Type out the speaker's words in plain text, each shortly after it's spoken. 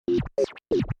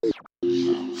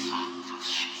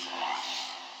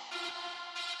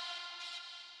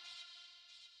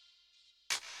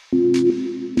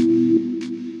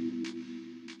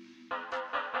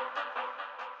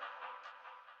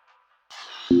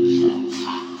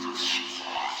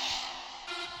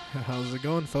How's it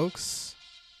going, folks?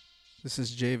 This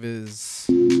is Javis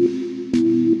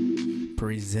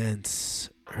presents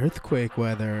earthquake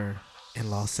weather in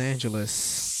Los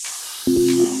Angeles.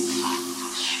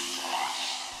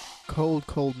 Cold,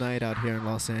 cold night out here in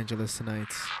Los Angeles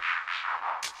tonight.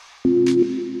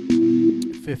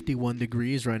 51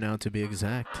 degrees right now, to be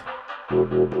exact.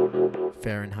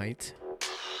 Fahrenheit.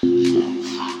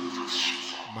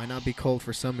 Might not be cold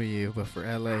for some of you, but for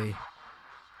LA,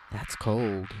 that's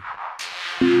cold.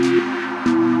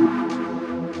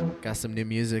 Got some new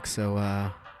music,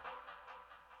 so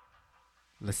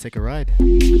let's take a ride.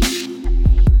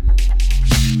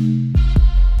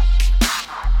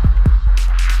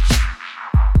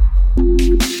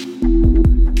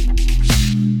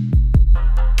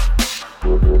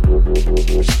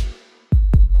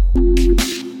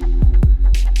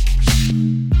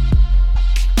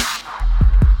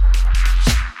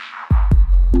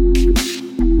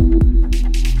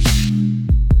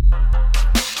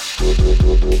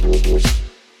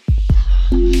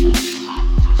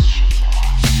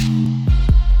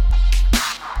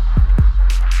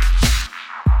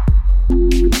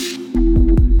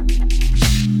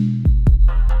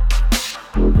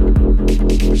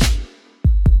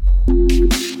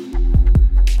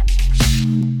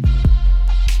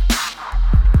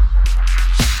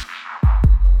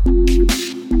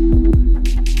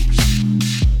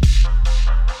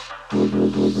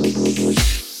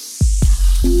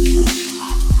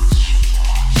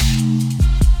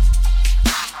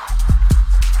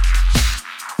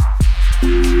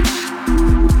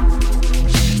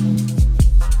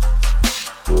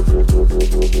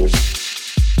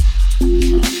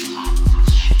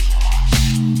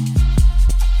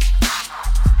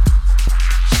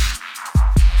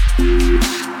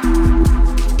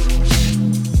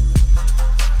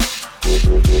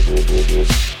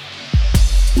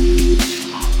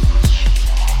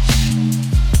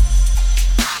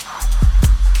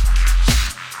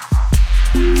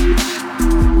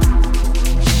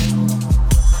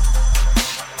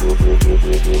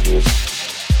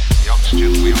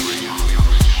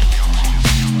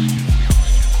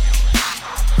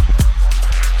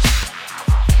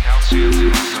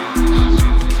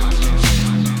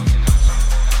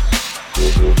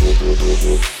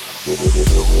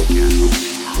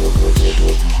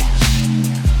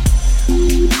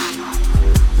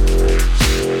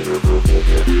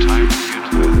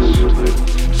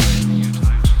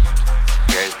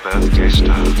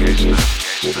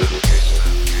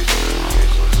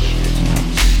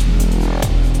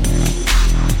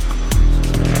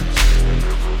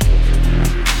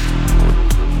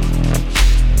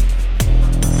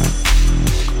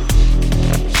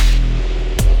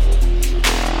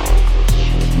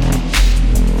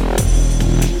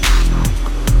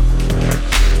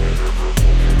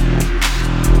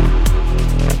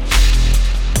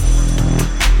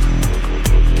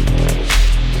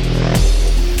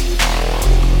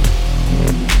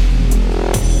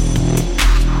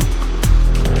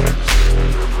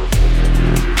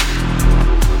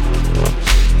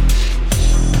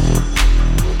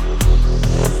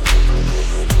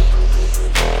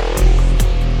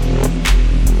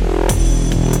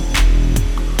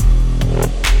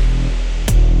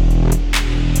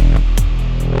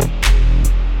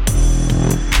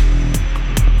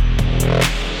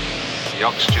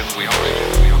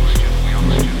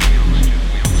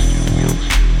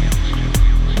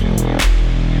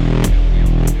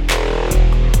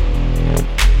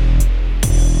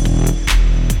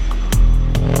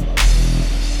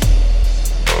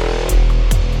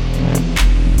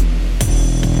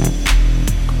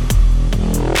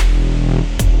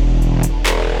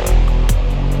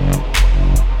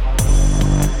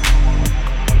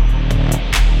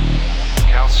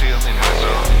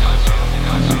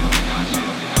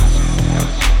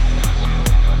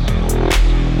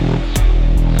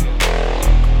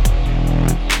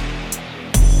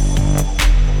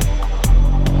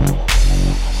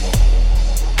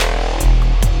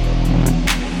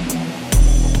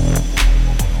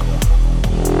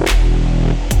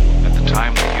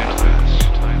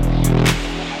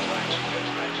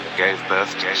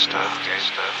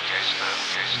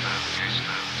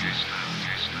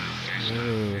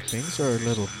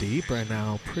 Right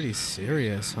now, pretty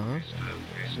serious, huh?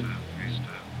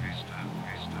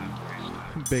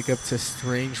 Big up to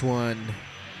Strange One,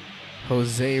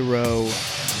 Jose Rowe.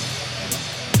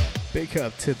 Big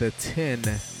up to the 10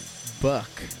 Buck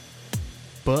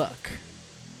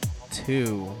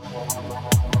 2.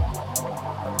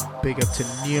 Big up to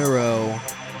Nero.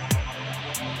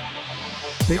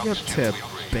 Big up to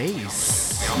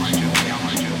Bass.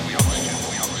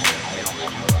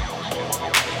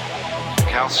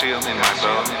 calcium in my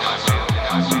bones.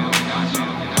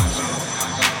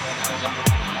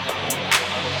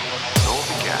 It all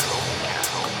began.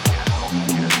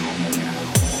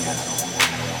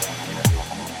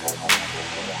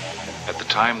 At the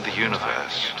time the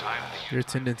universe. You're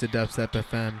tuned into Dubstep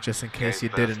FM, just in case you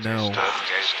didn't know.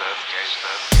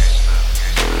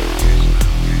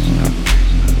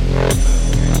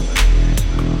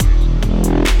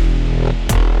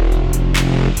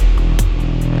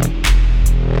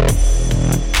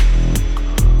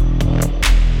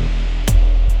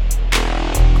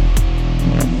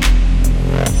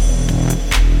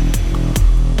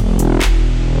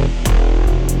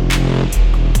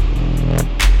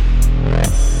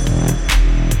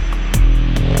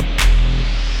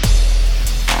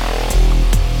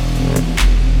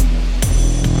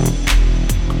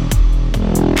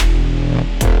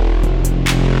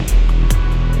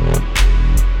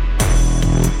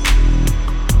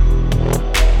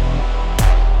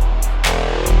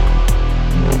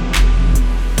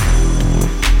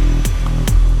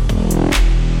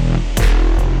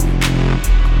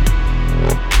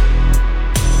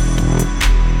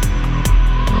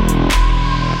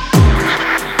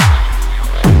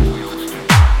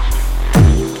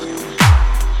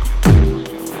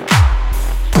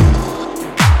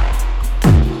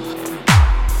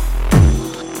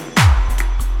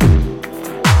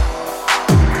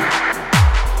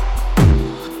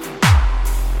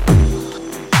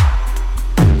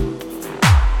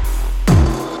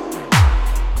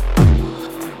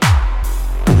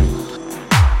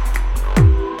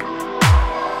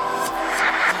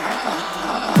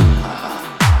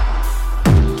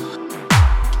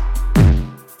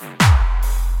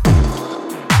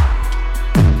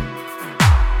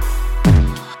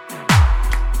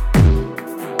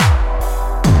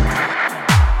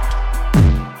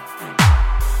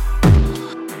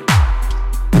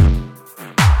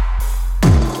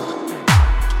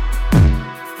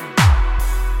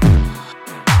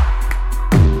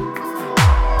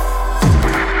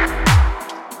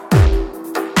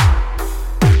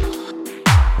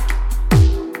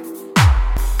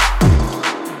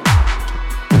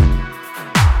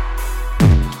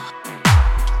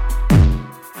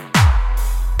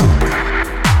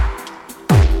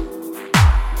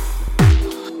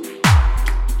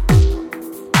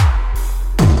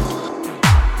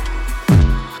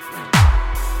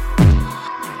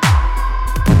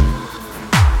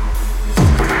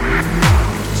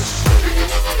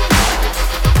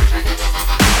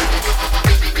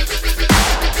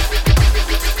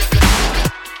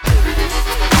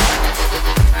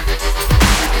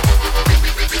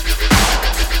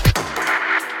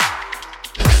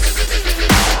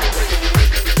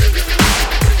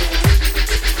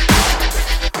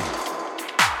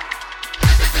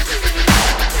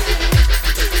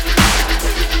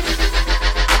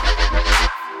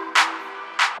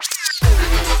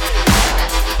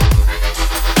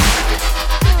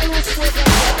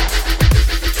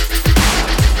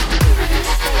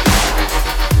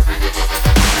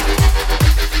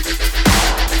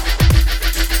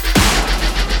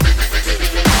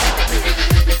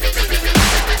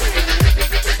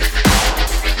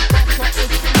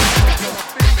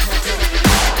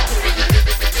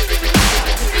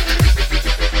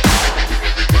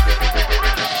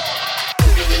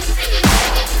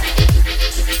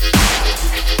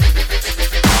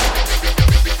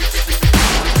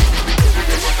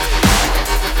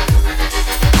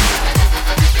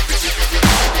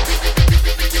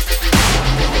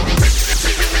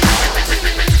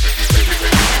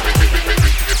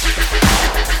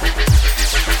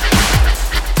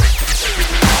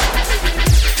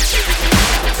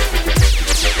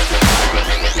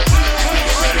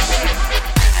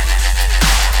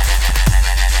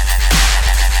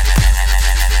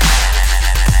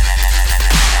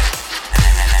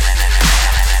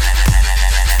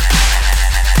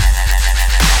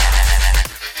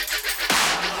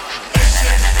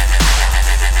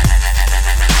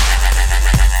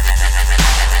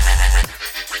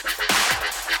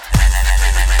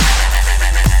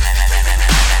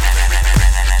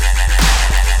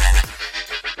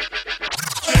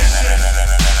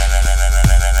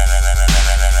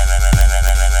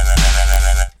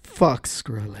 Fuck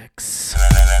Skrillex.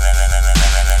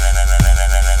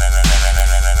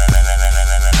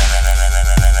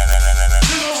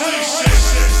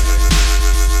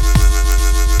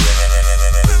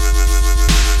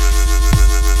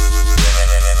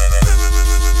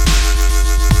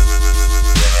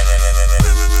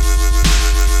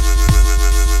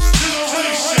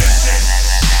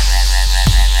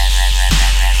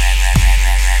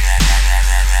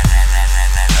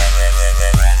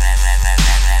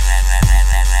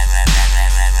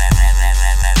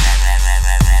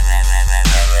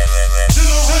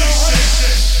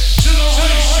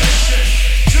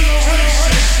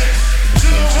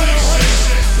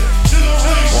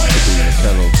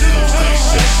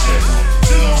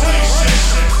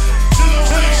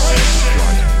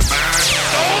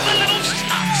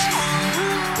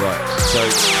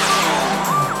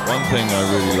 One thing I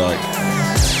really like.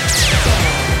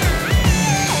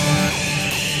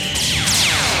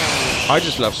 I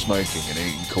just love smoking and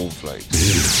eating cornflakes.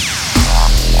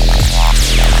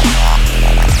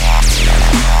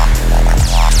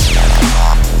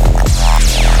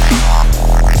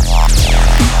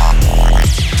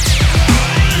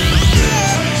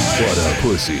 What a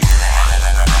pussy.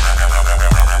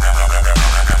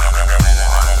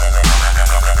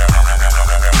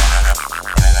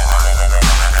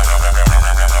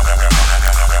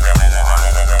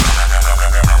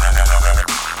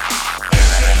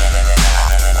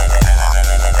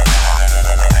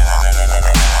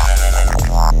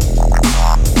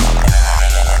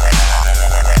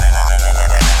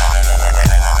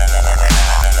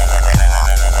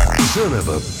 Son of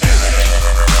a...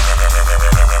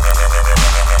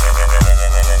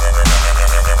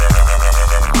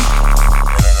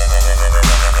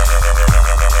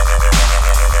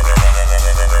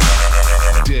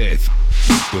 Death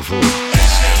before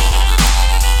disco.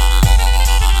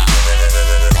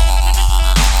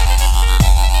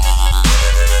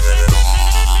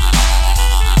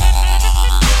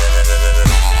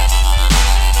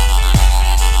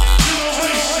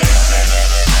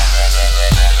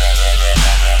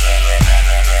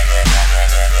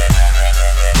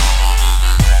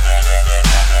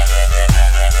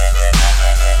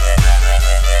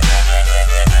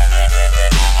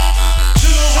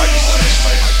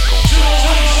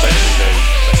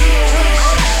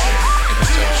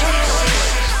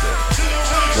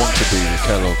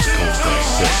 Kellogg's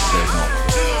cornflakes, but they're not.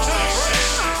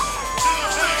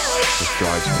 Just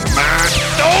drives me mad.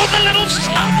 Oh, the little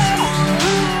stuff!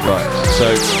 Right, so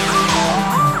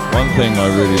one thing I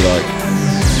really like.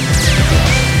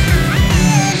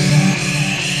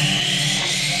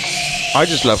 I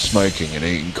just love smoking and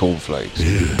eating cornflakes.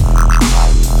 Yeah.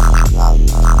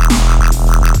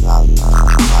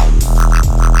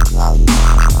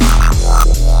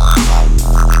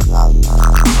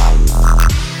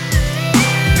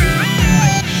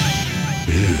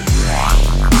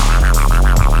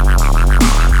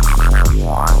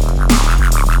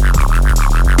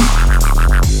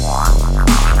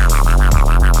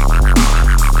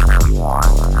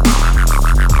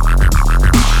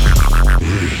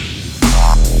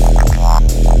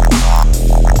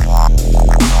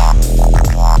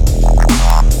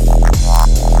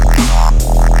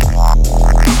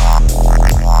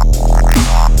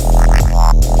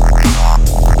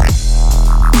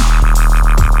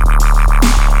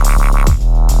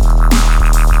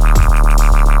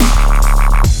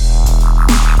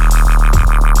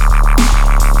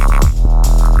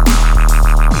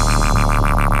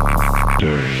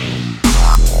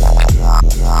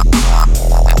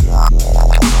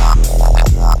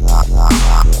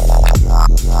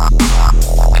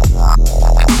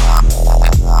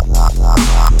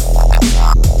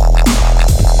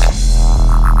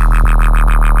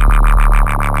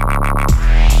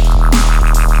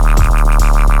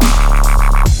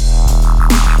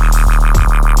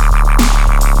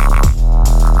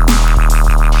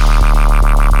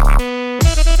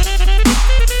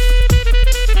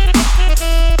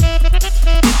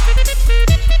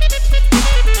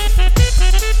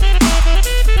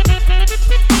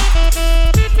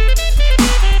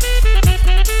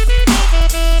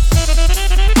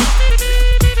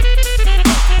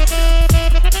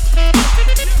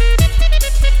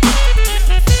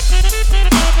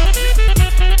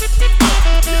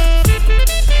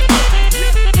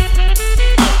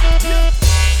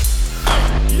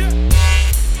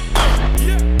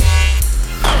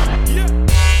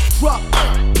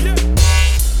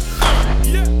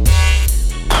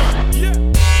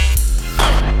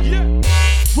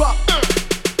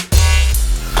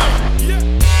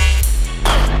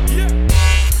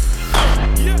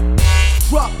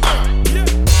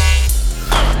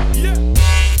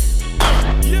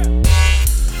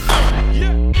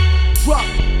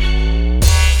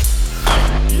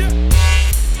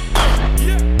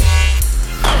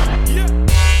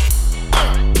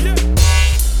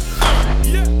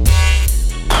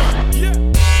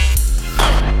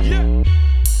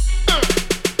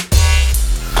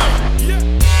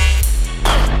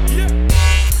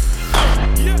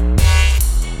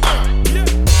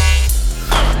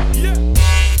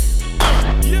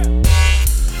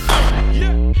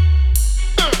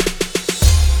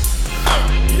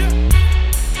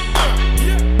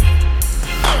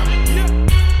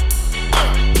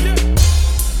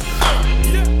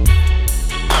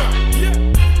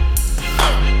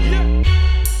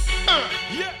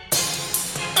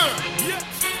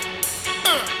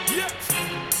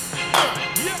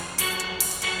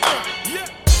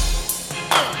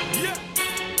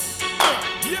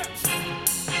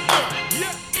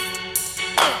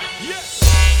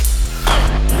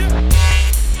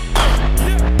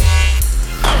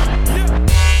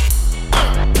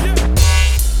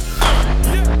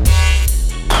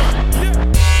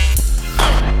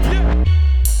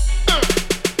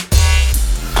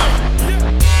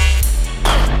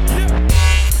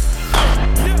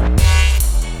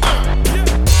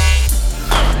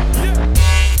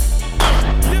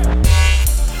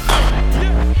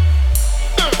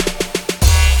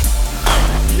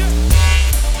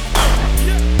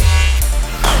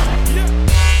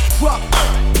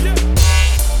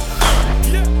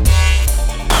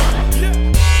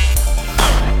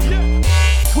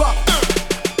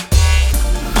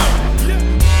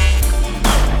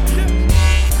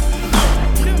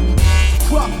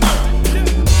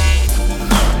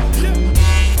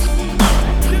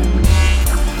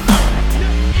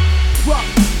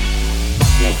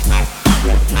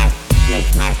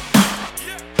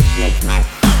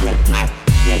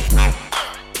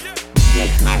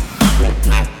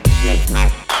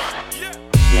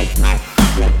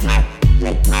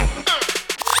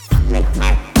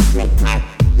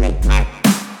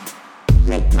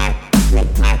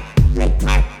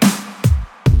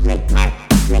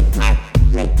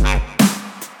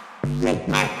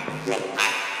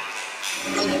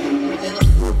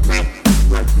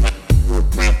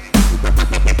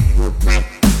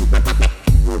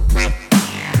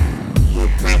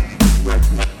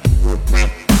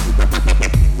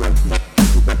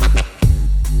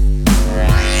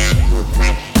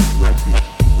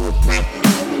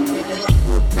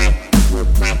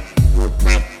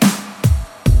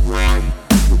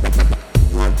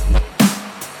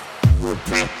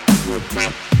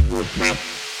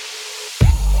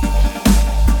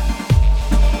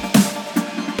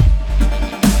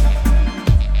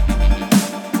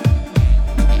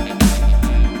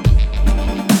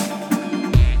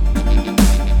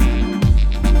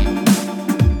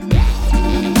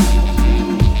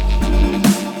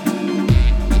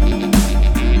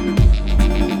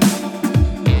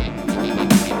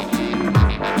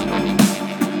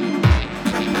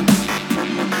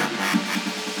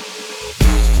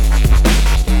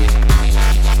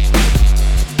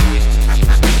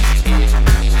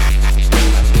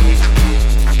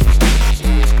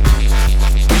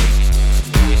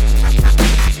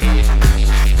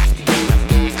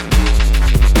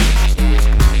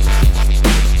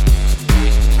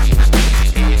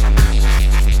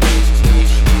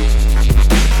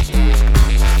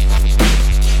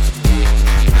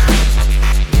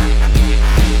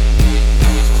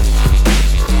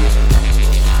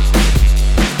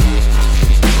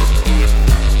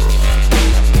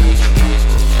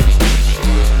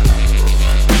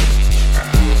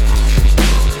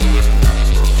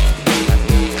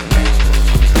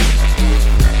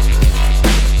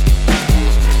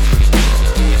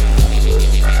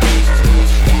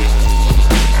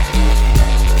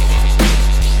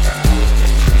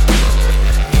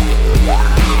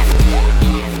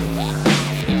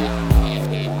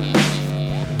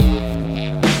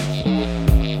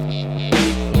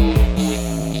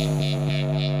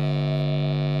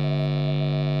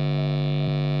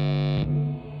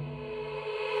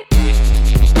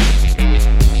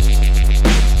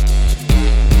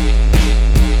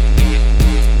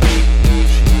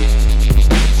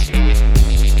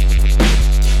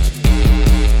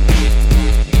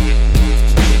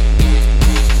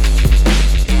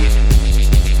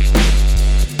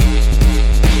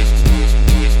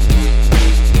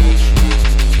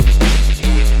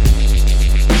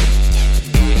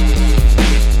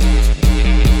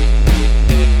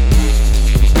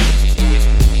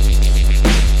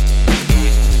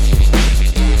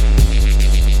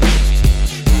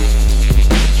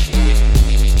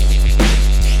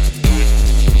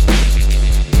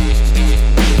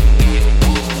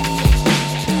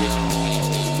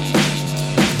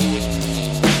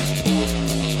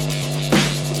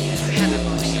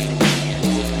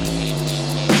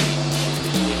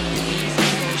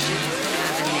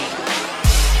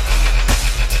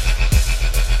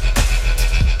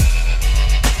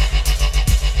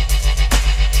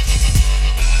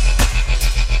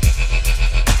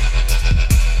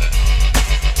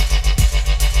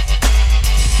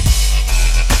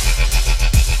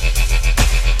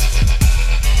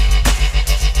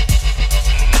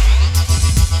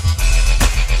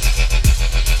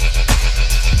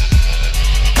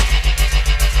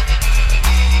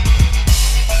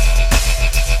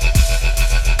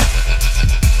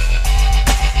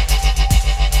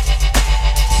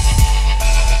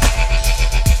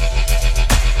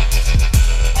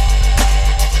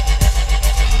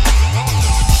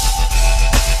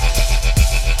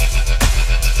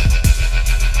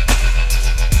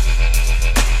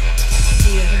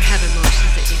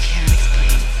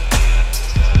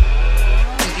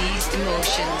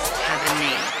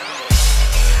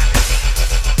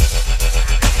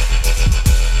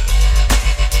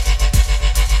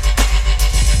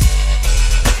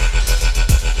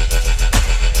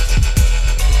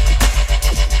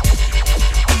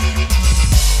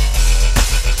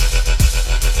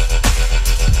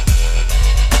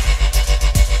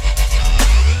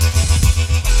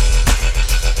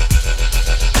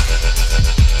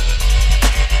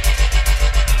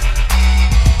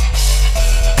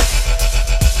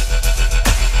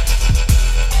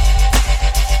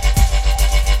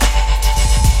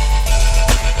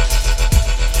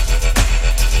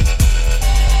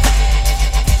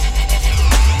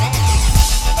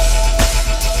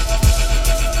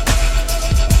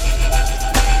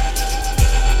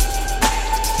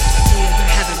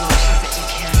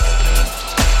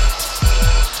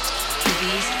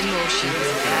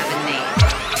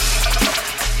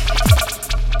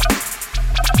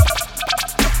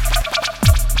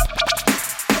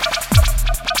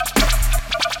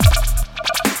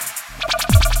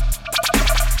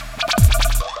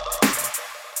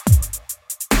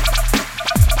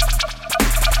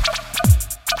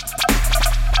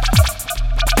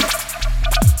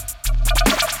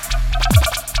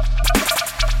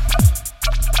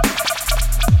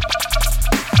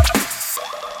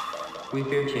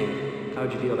 with your king, how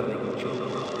would you feel about making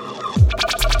children?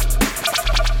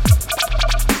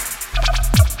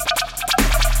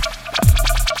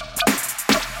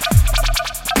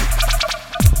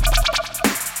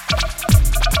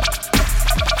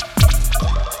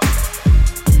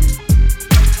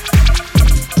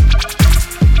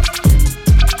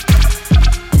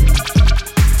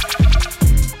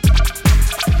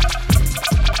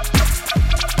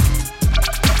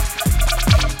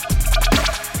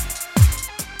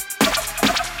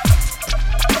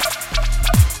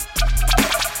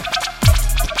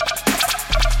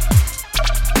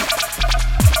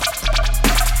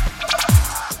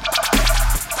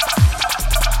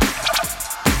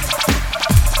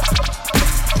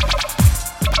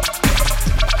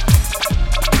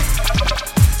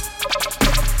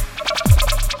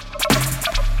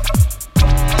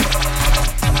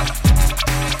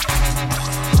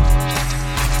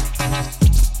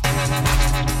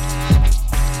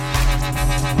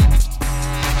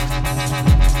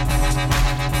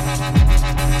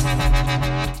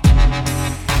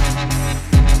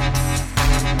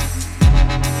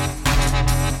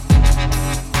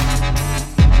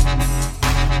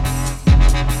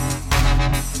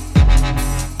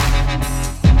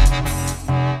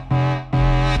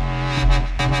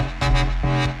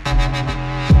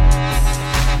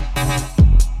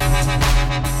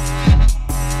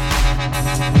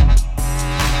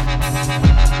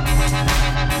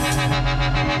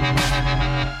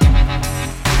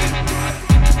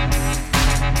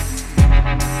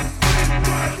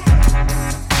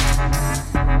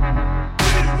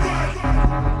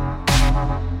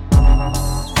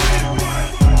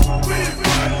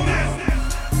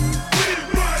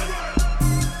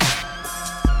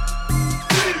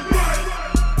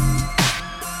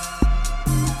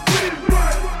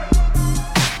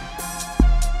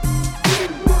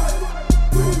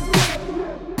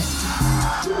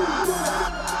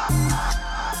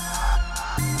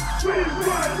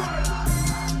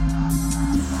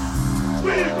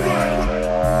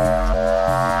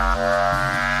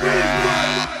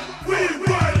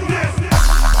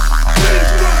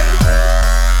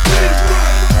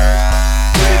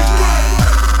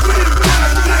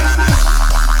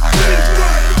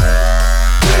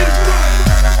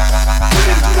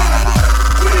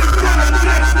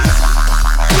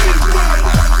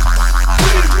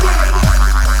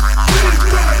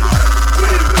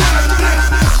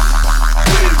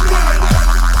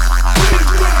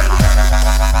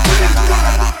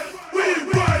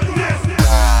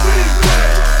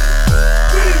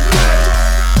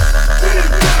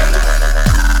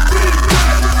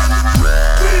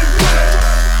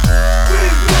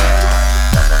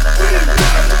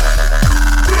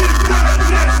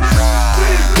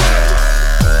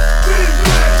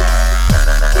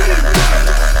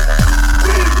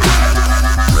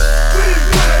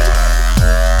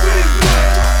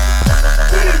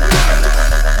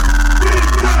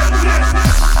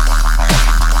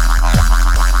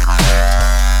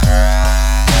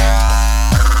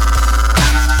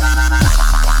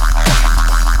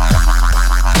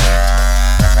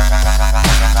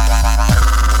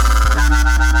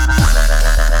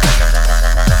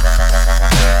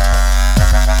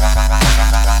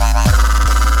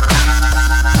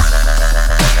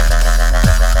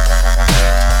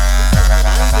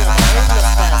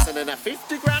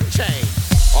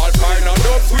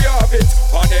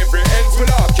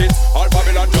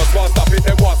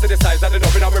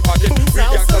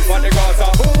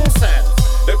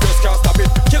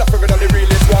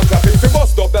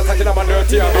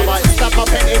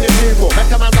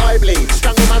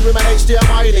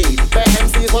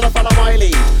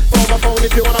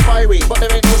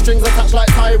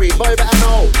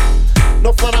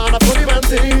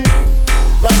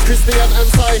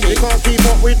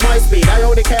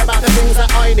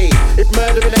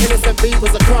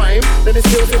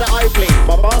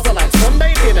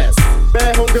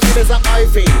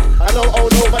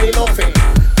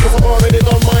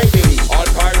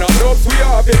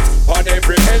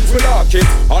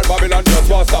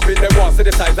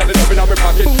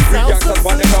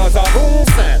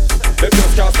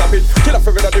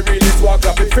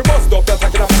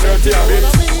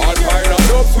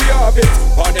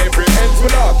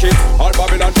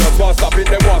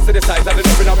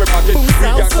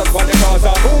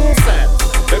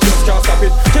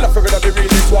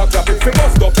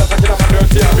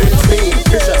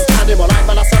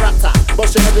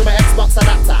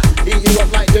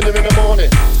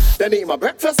 Then eat my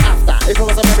breakfast after. If I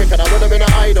was American, I would have been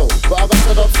an idol. But I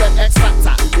got an upset X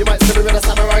Factor. You might still with a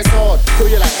samurai sword. Kill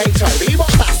you like HIV,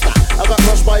 but faster. I got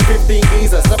rushed by 15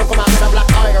 geezers. Never come out with a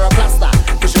black eye or a plaster.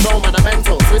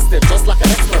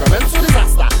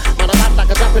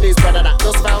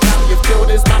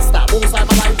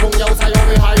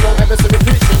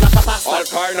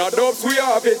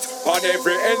 have it. On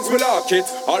every ends we lock it.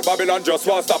 All Babylon just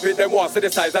won't stop it. Them wants to the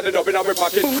size and the dubbing of we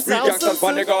pocket. We gangsters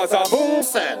on the Gaza.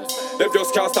 Them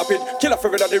just can't stop it. Kill a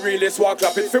favor that the realest walk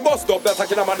clap it. Fi bust up that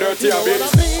talking on my dirty habit.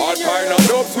 All kind of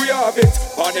dubs we have it.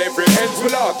 On every ends we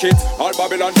lock it. All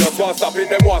Babylon just won't stop it.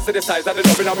 Them wants to the size and the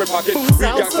dubbing of we pocket. We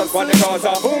gangsters on the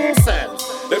Gaza.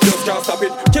 Them just can't stop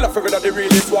it. Kill a favor that the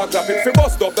realest walk clap it. Fi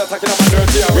bust up that talking on my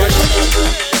dirty habit.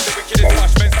 The wickedest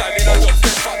flashman standing on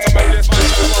dubstep. Fat to my place, my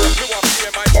name. You want me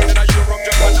and my friend in a Europe,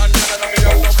 Japan, and Canada. Me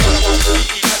have no fun about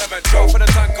PE element. Draw for the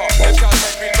tanker. Them can't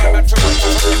take me, my man, from one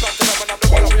from the start to them. And I'm the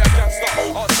one we are gangster.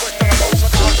 All the question of motion,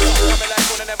 the hard stuff. Coming like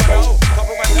one and never know.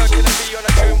 Couple man hurting and be on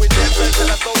a tune with them. Till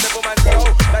I stole devil man flow.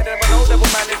 Like they never know, devil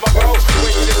man is my bro.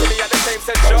 Waiting to me at the same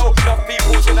set show. Enough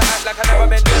people gonna act like I never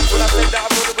meant this. When I say that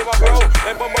I'm rolling with my bro.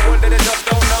 Them bumble one that they just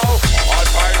don't know. All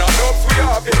fine on dubs we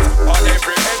have it. On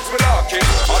every end we lock it.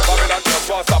 All Babylon just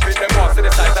won't stop it. Them wants to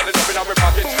the size and the dubbing of we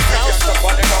pocket. We gangsters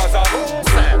on the Gaza.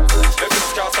 Them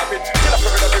just can't stop it. Kill a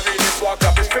favor that the realest walk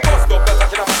up it. We must stop that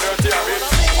talking of my dirty habit.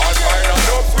 All fine on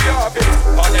dubs we have it.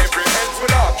 On every end we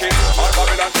lock it. All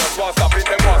Babylon just won't stop it.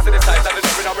 Them wants to the size and the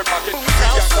dubbing of we pocket. We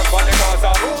gangsters on the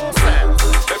Gaza.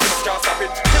 Them just can't stop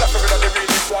it. Kill a favor that the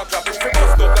realest walk up it. We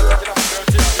must stop that talking of my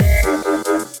dirty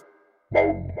habit.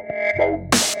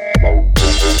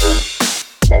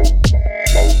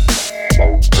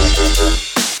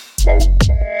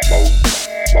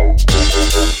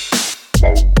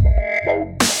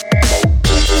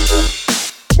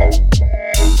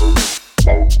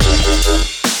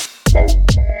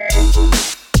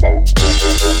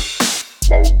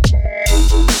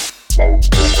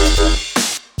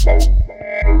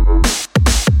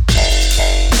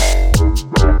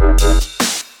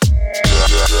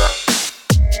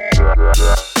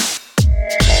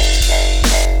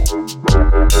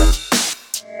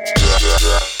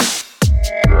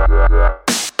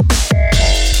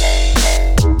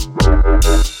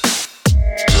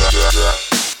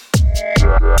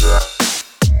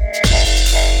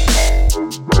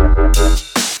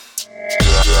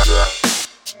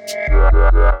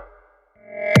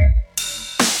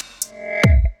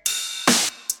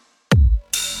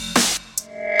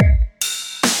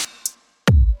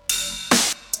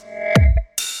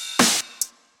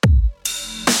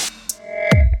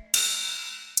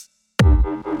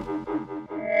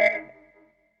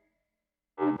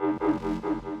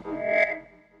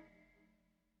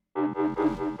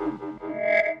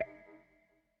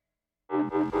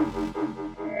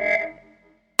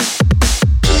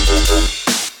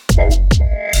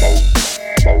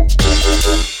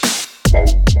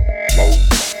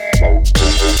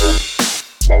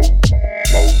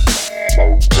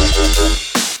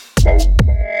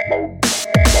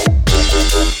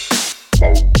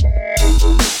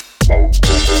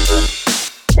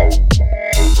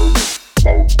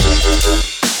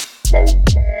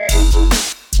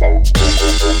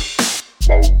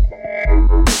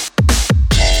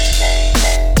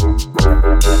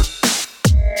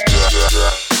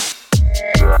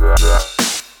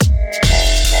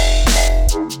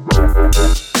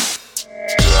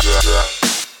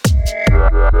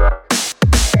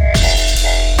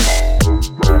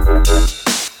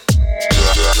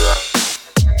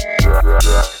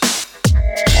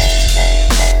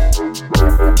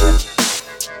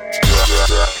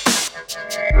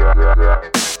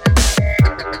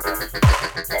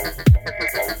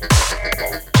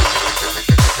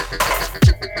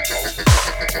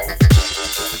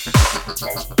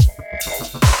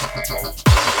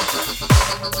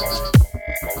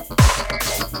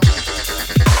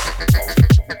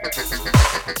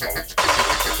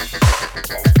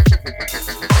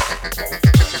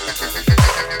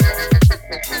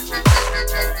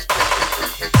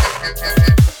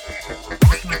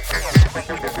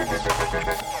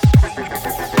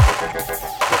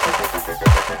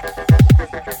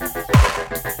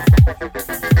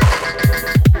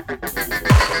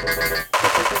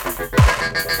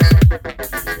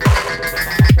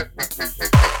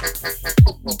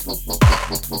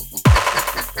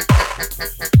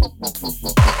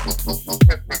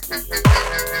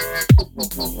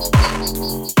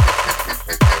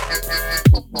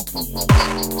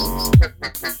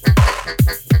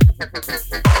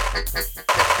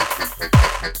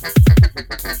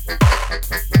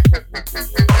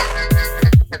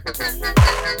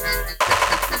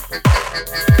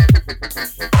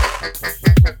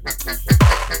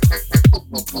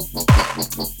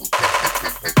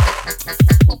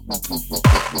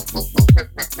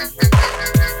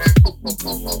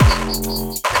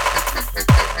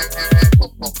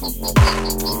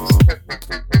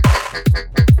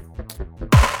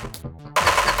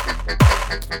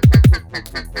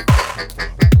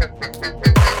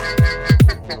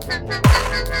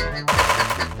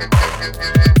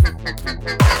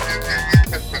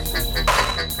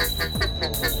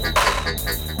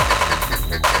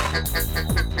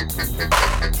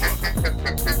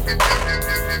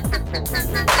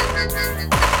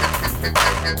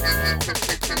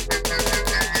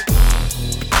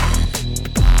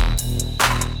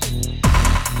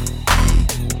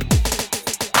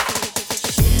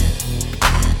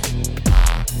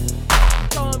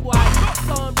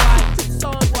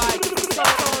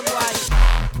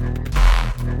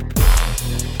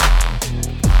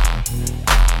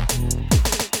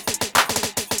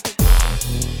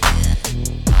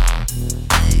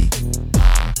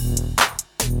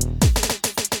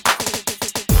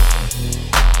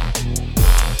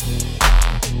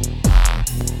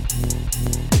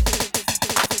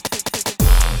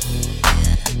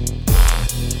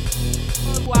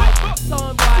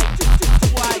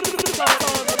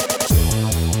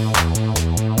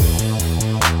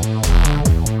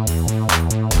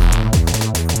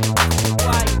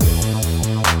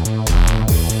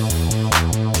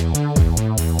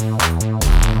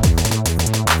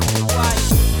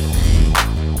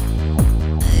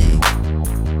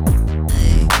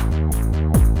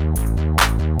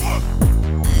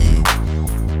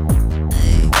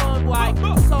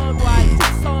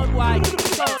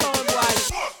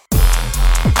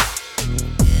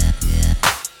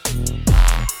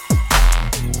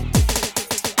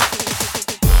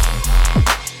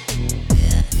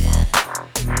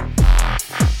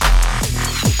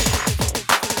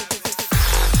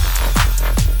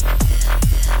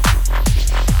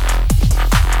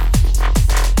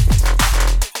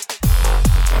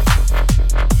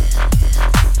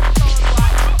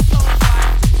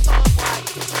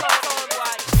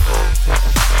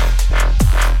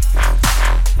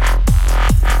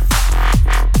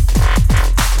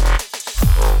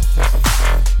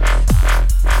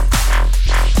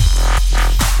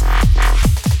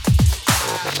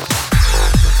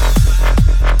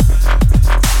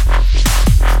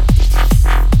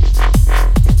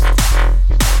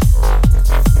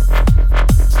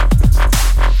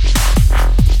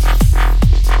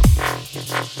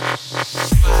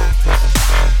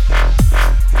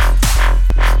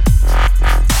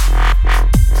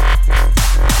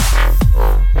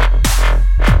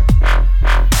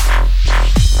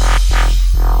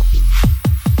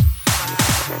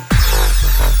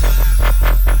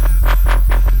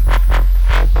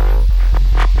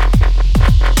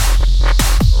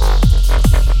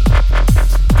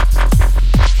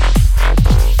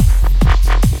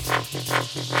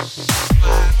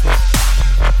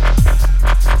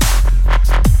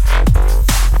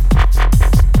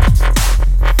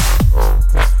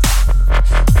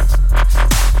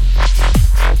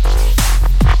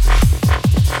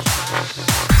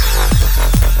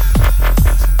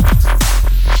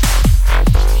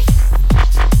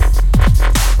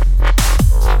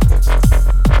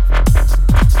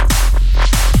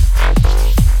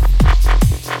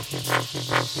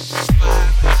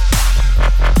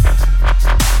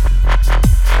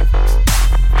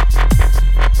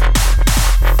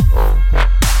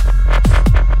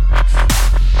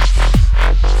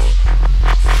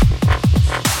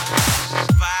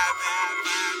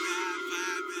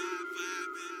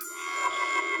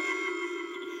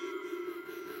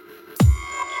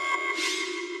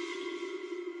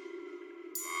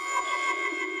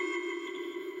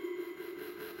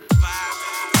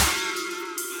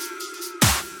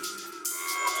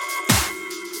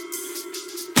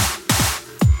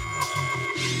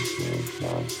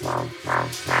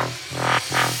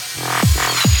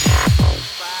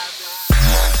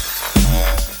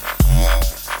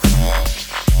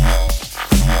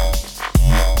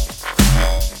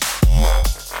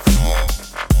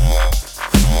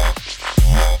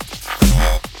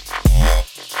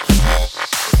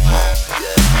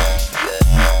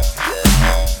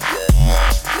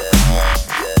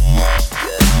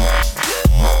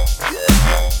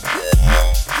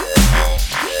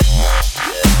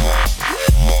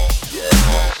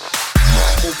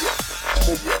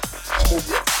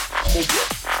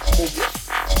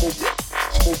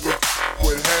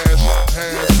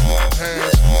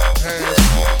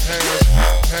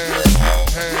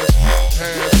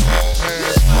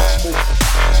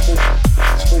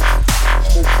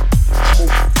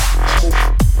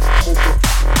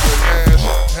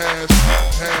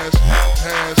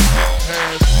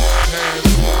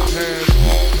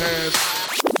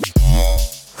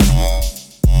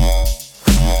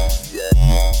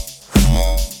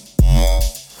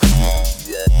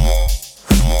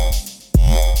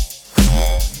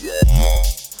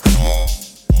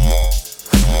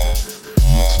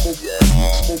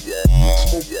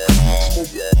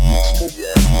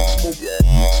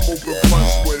 Smoke a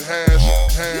bunch with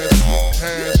hands.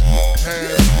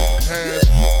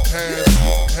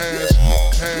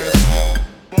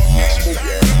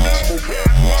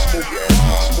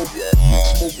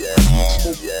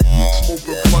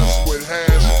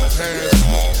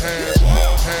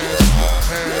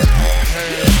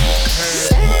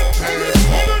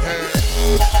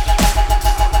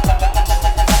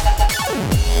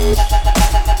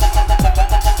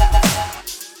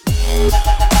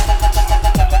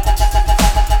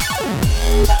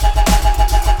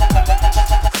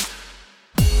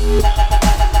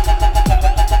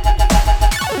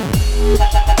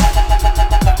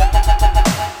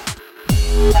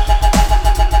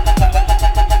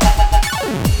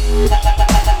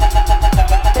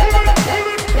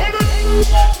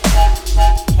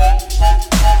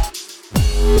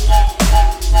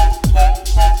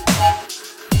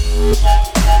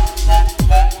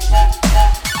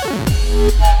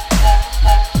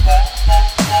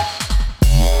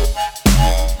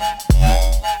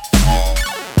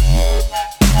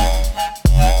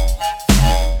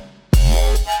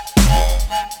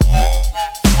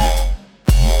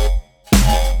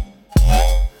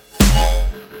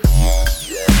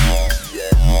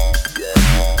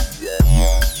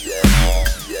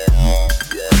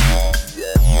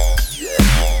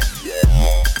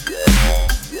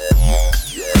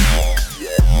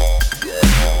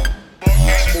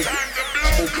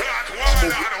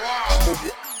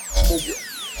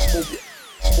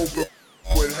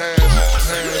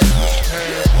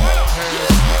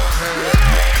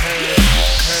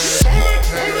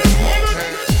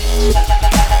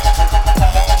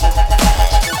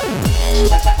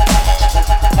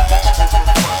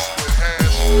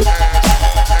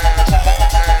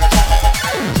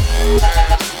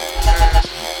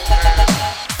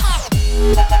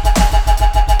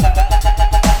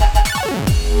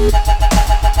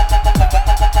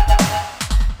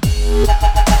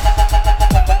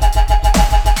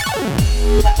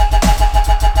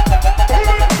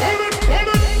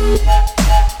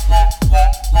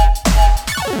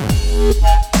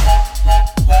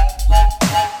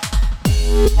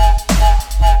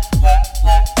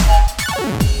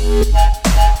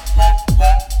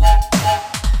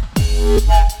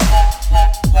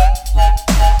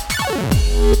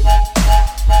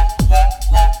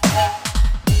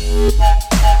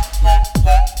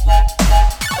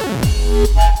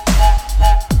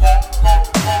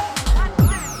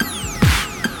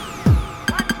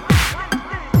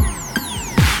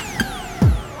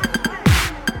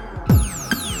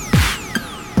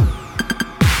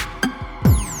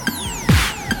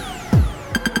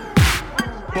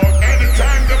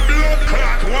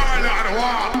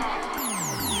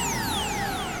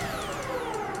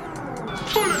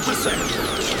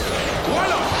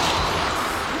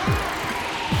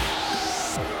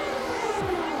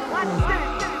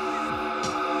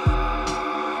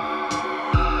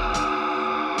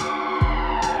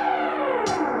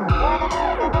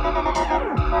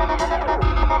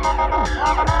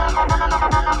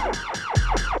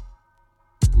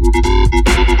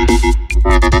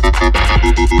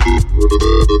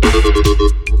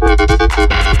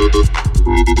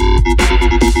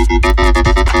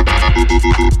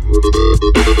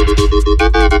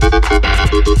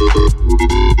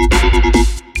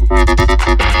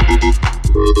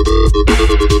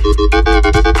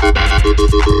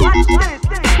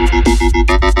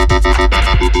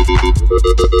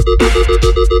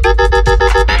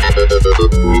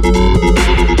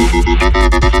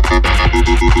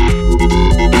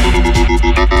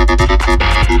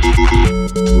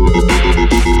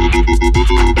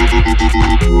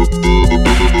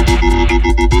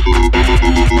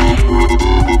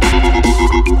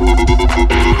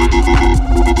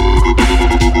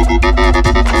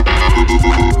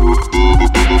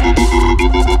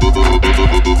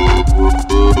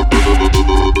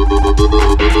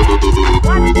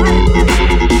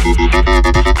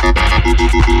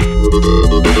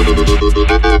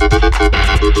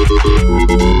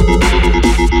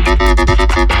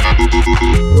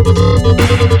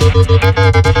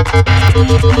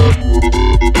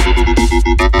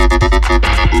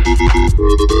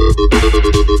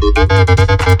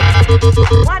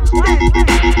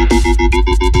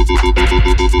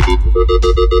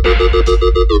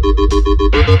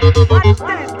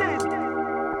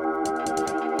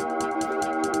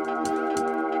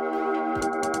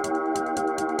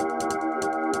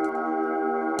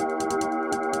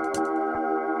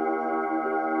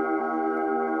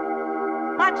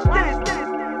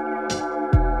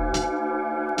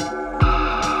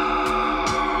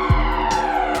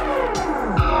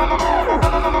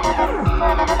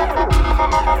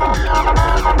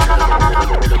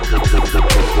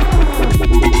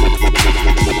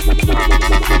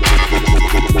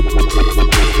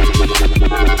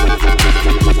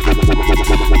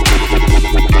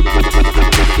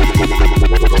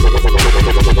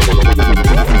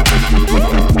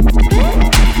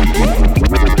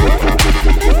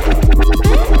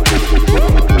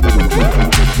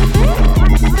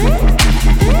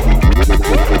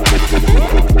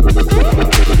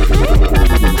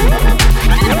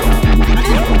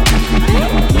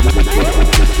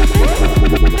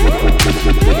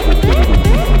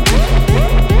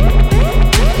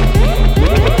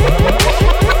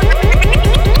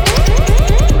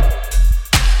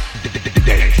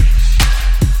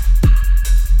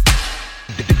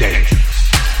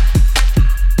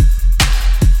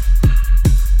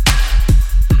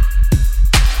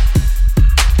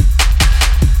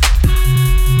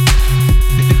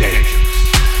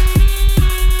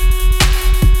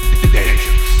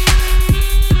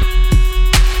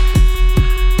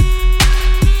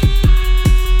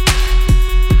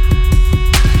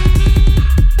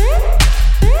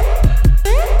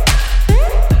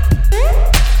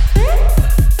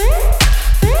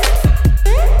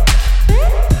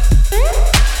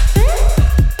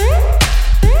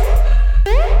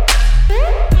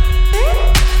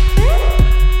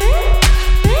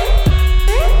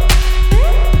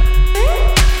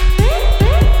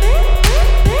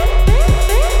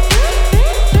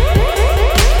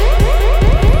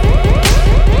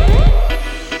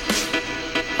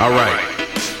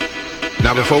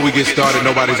 Before we get started,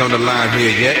 nobody's on the line here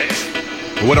yet.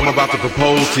 But what I'm about to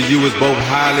propose to you is both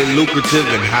highly lucrative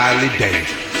and highly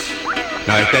dangerous.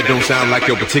 Now, if that don't sound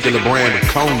like your particular brand of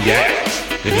cognac,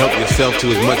 then help yourself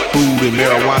to as much food and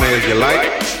marijuana as you like,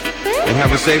 and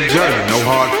have a safe journey, no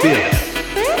hard feelings.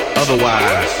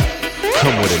 Otherwise,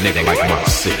 come with a nigga like my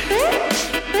city.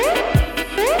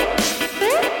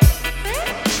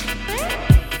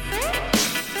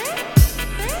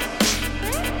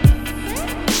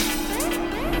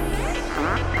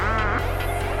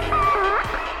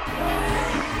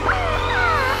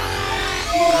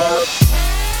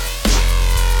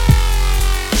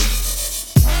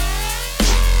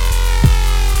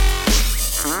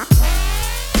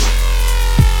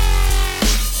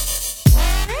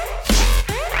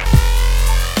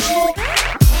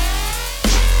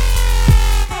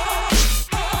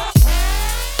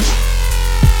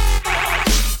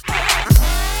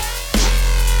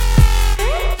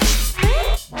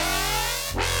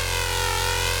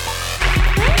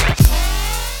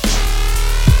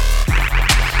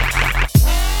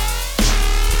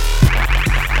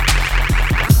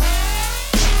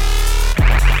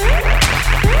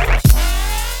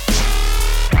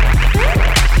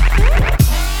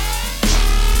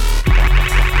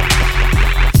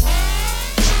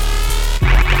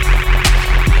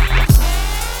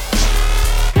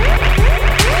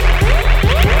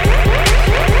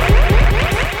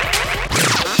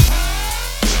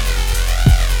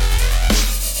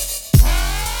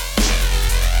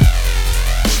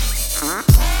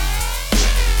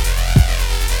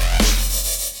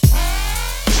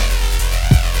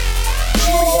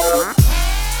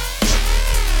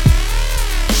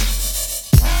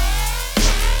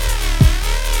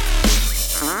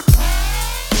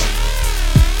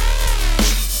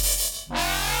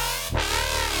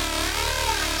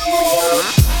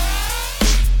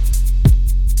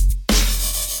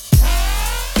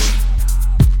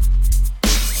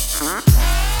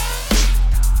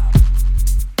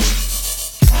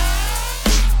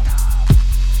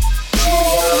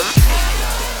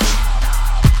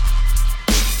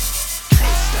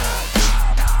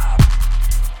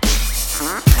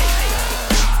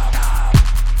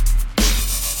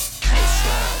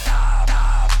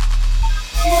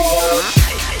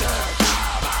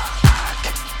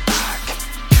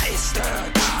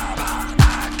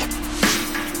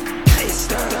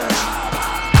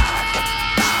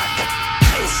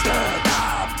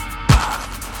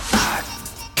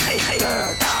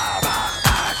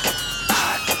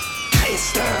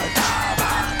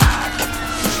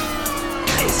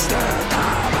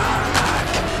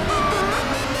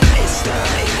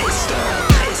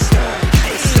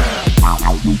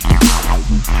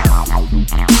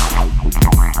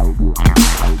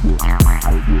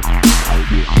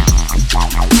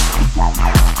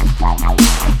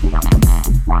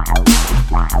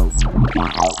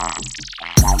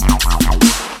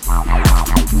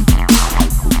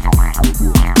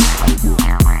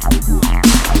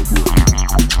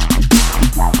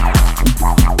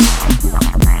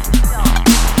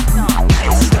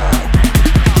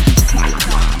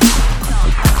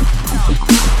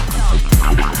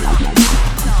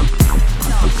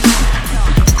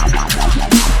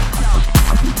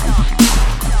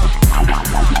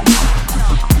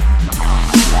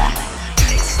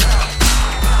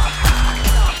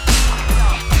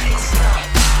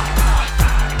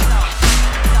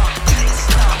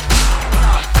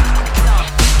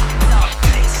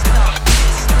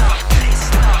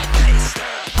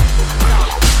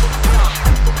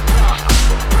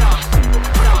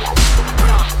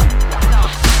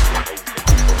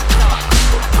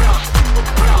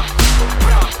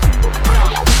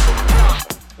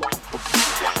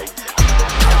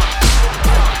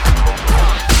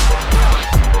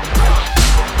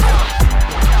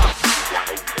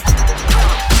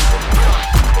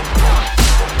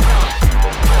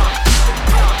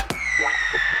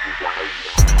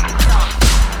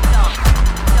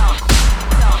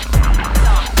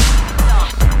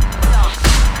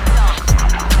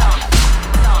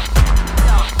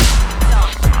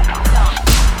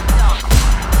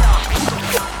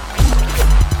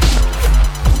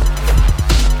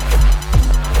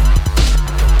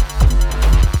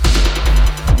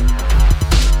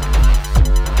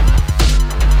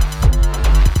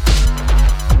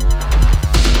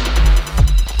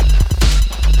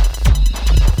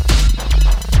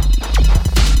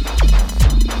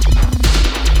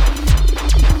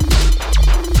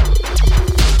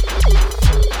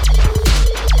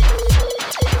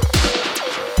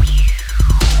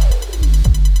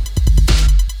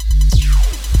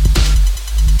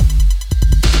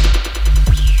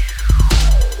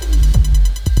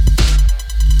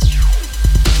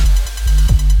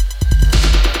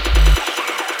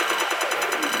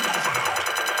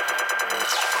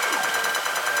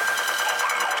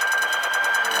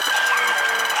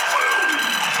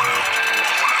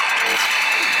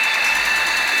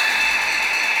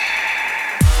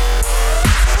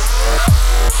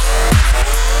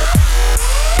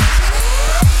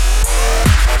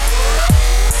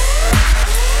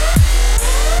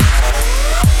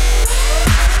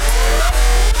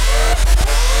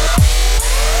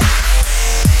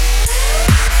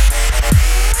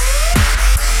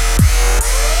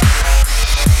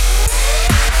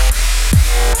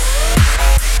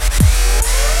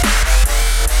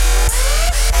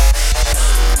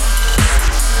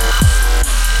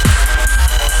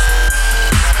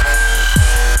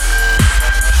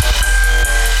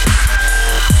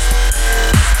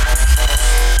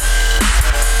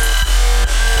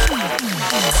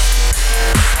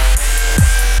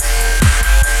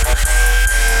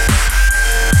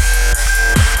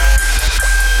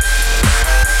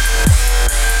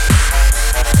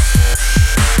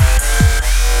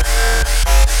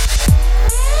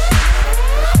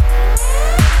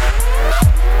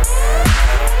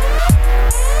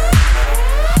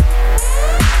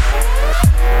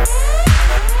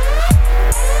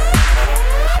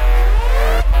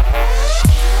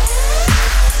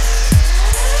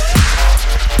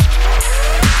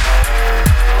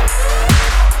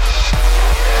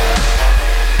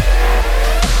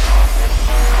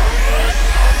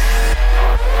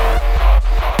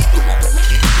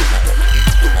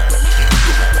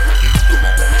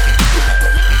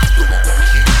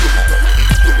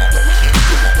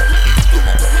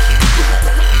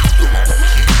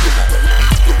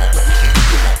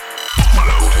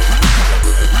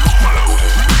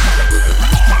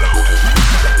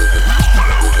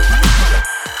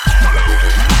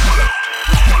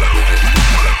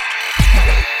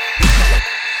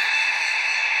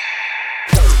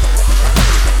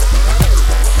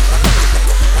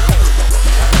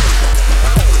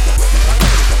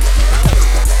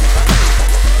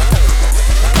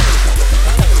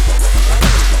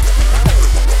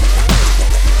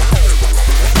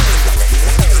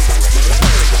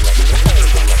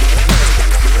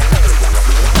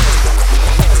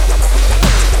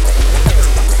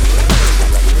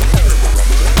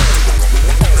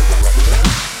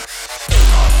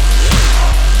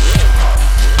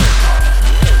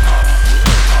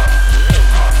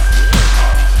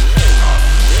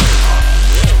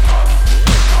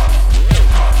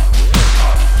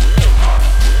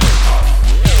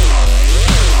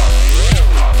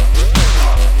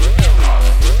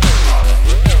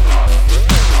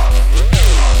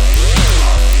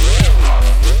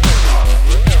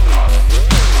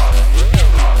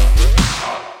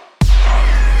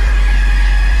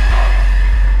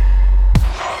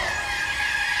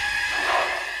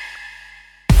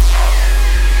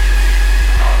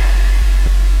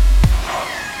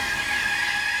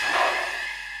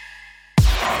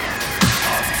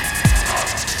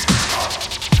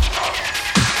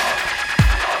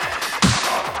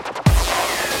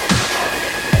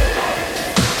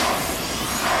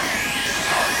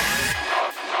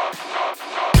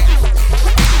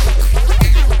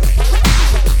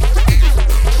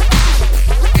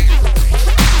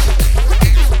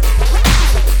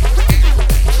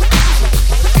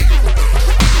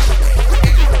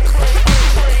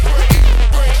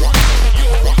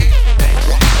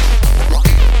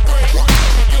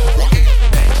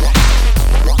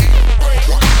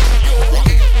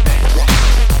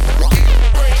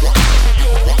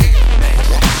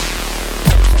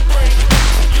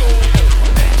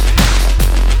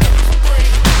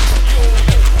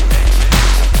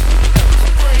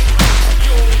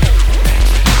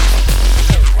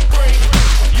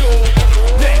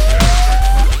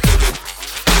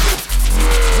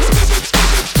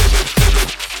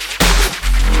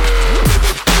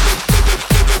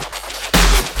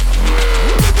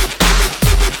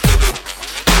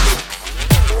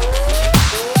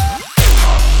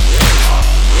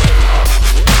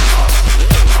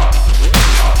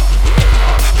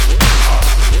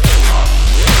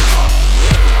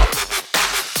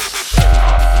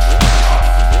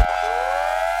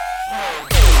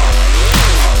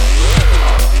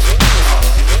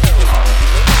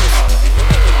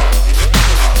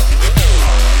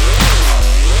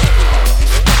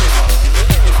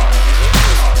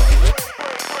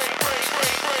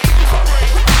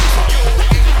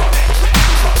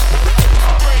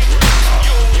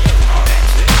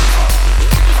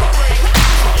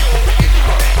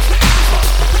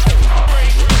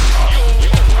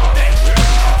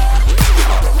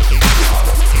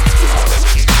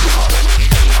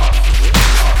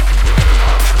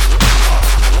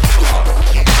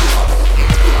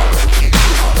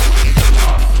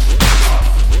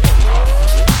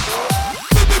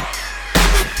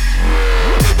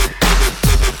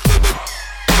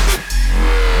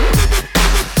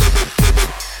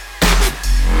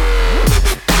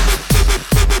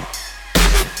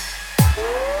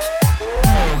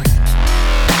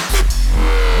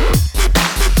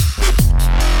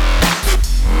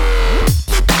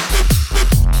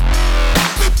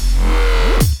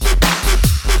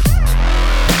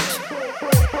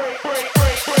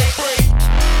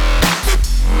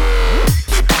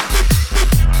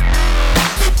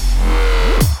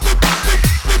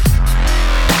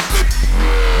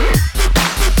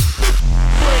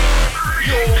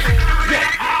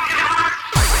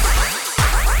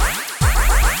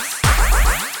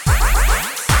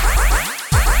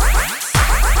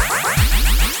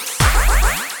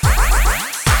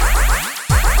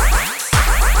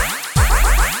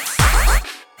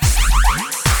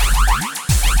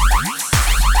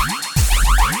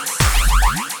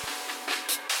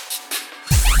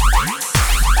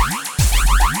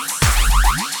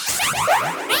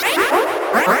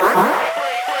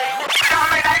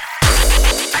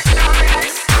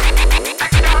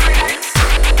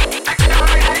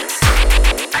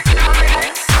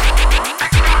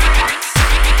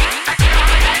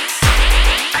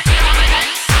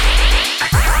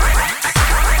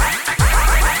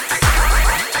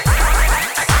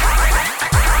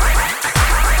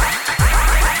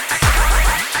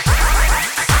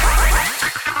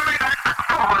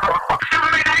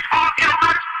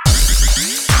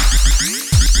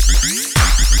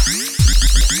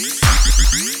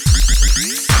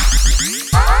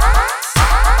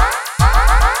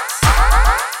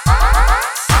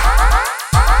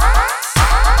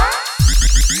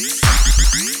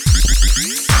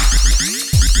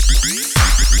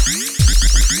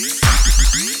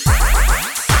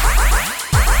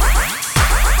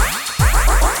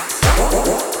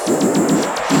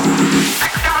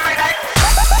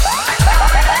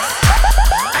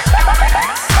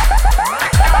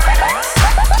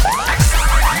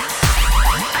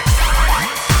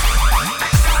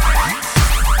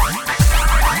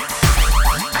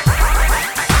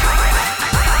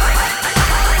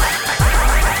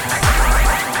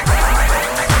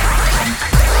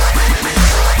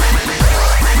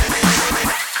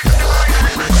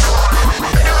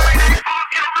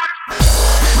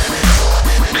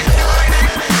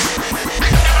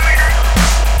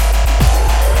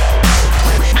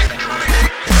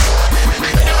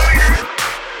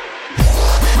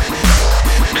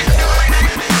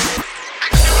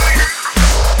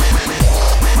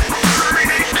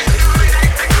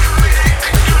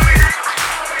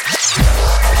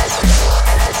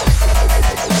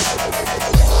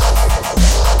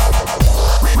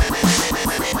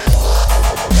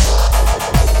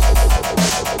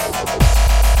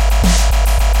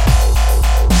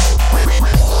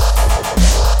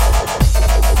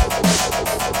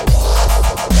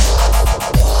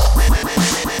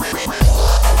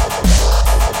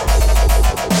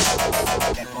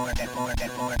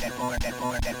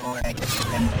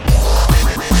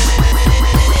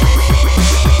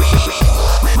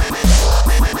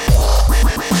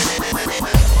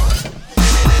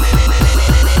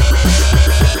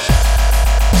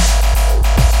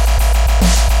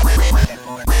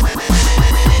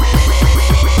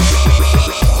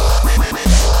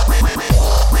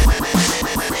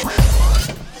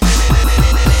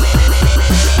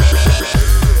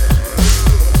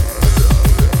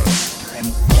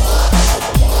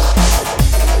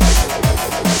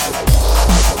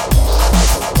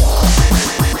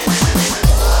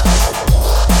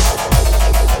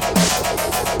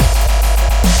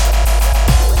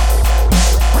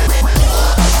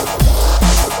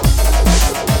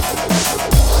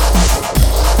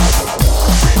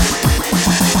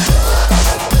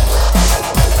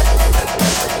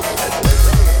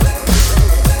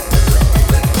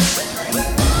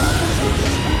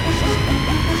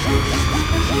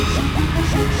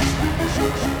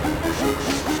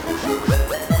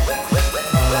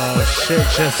 Shit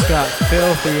just got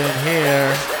filthy in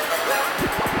here.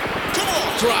 Come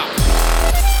on, drop.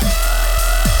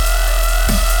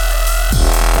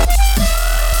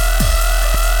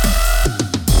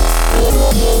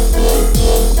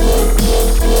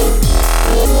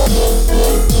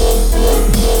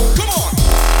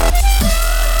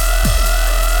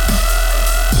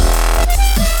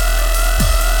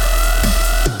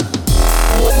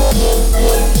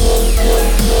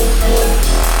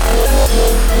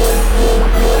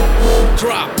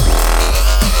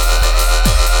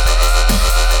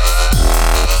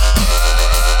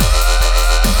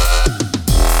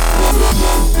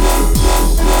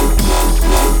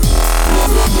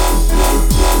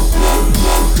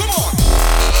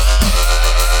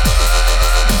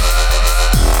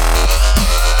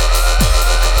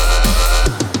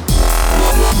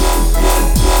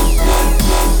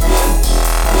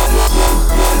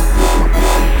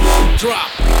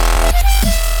 Drop.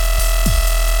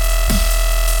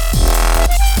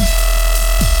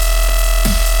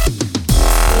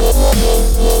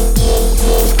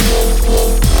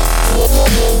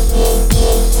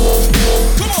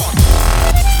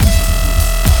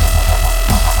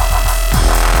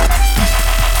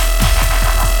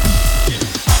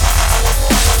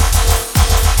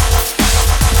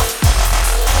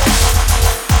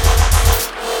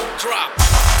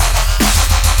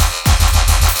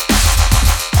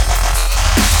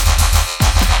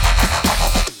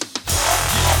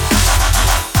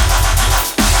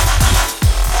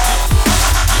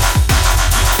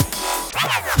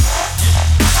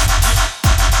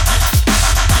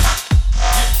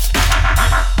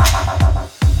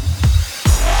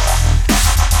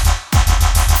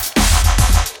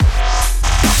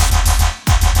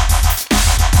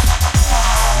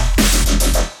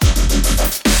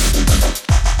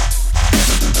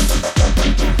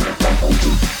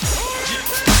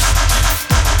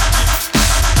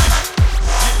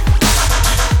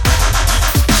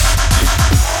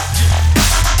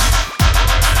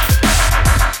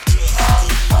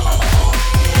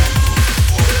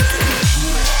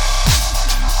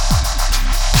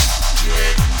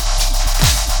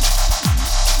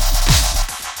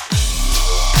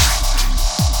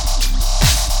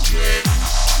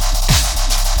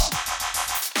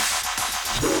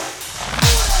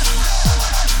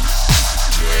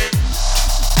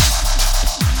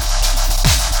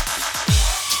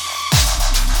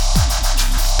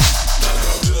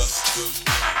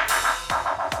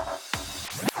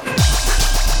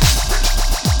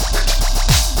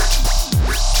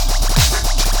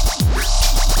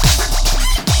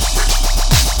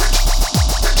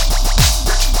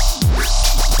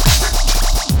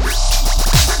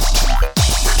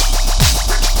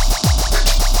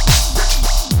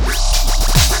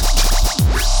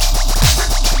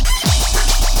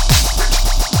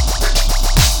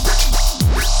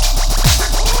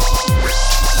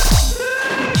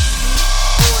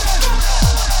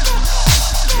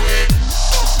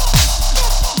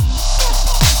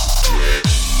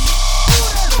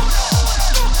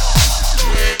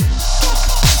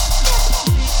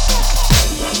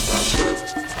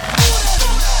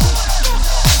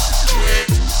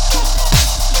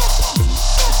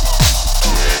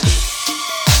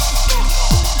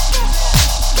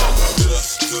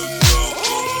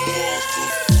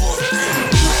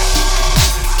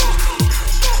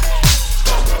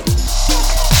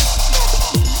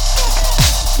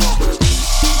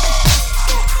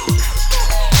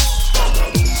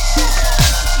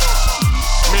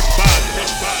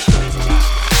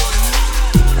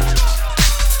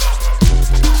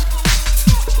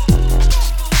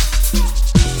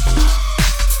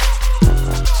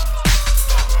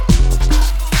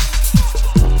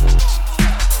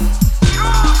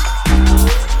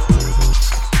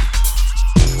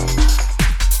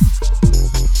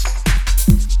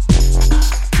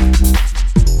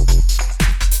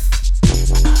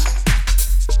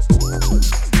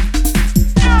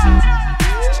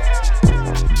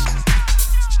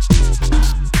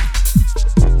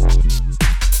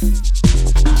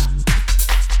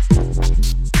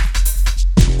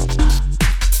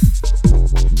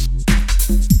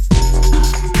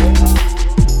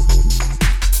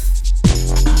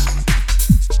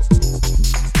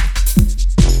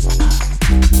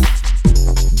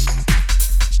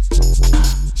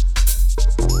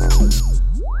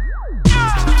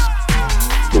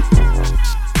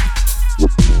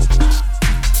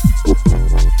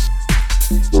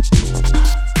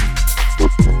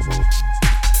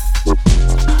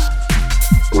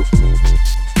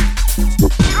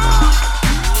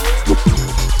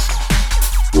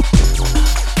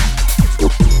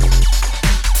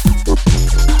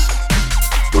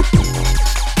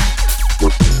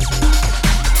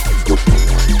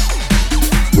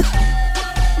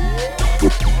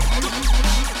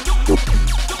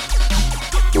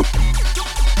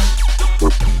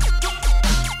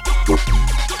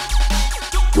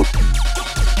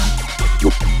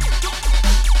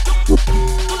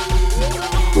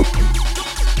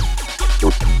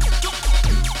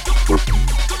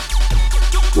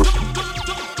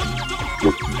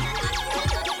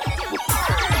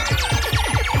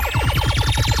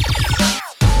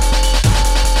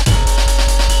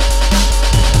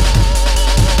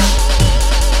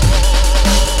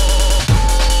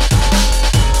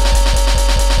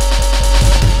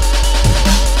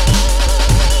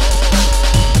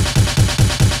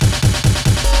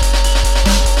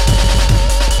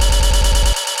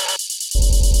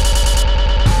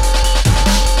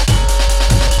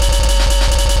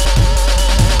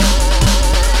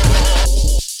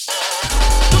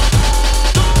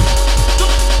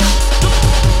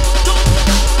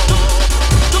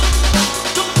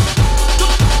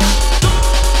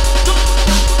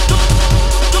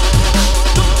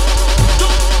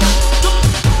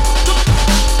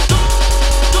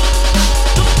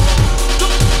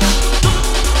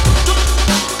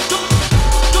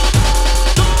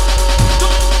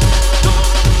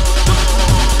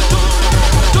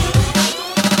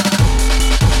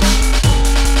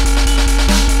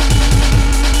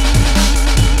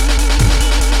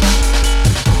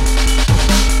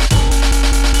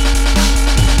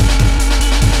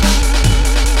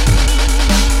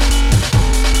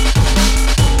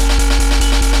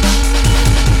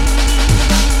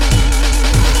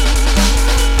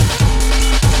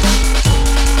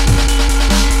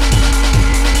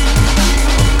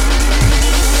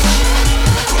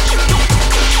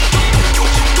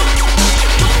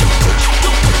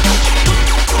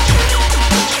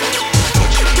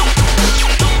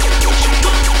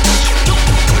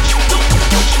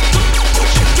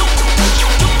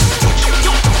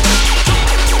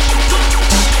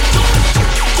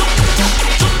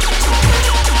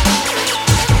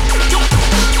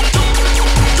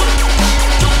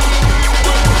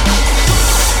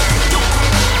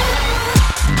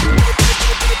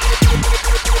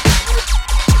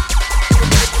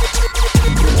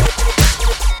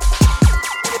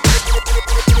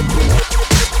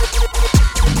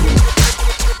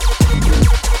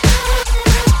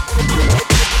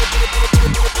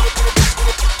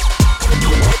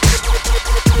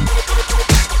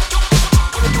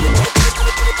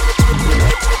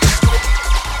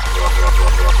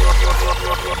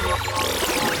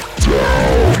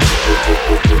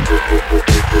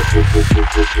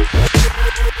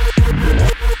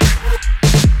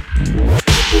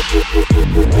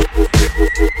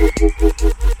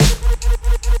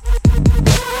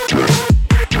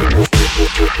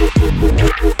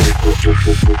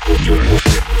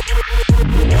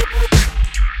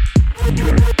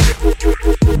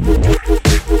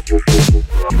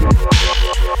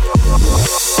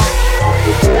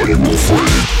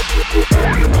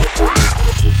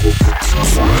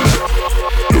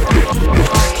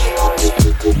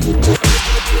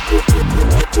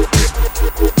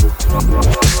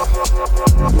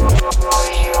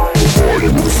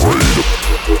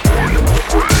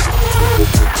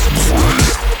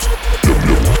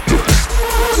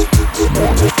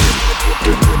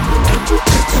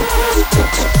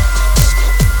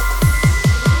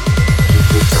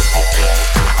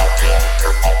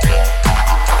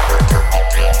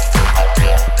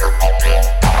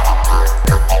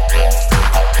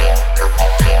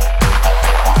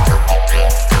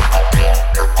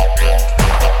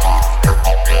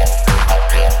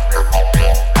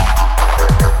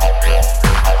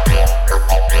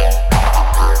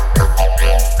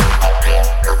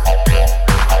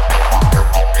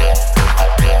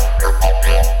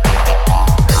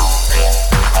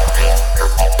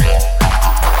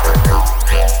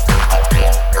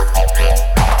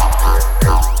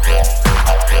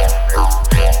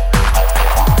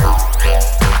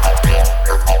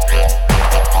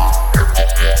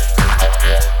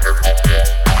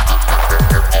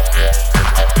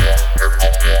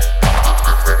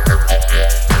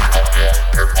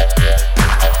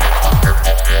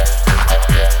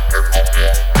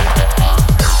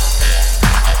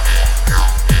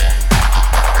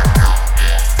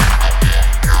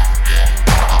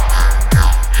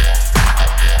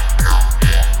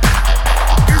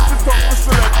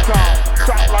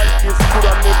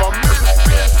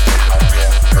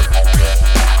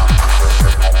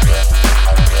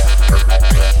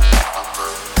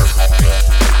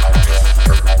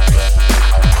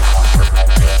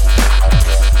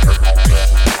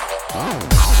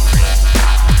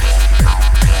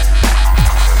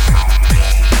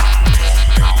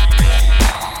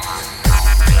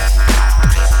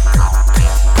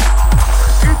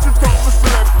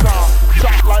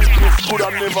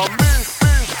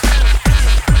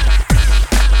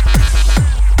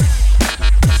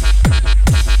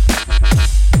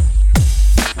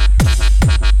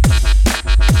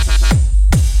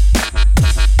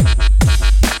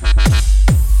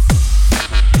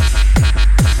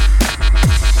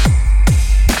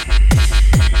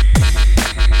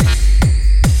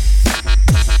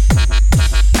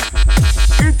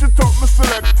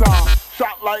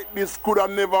 coulda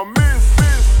never miss.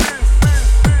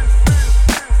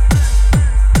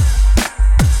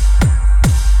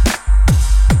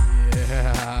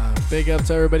 Yeah, big up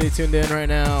to everybody tuned in right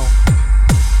now.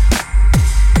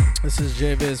 This is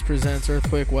JVIZ Presents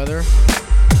Earthquake Weather.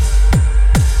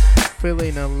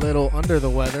 Feeling a little under the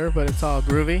weather, but it's all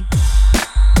groovy.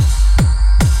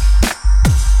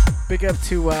 Big up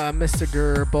to Mr.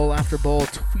 Gurr, Bowl After Bowl,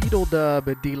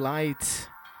 Tweedledub, Delight.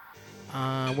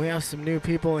 We have some new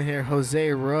people in here.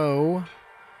 Jose Rowe.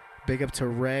 Big up to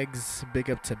Regs. Big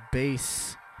up to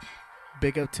Bass.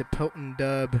 Big up to Potent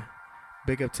Dub.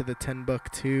 Big up to the 10 Buck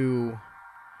 2.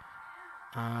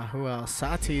 Who else?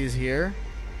 Sati is here.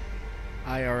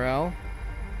 IRL.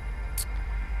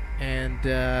 And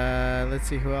let's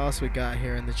see who else we got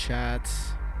here in the chat.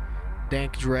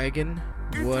 Dank Dragon.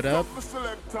 What up?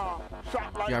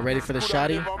 Y'all ready for the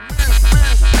shotty?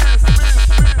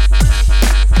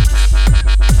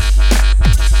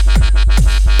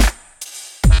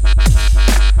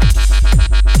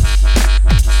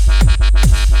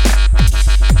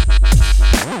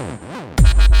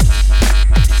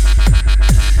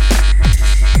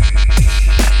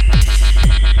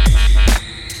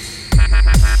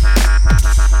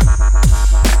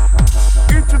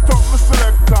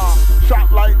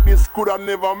 Shot like this coulda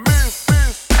never miss.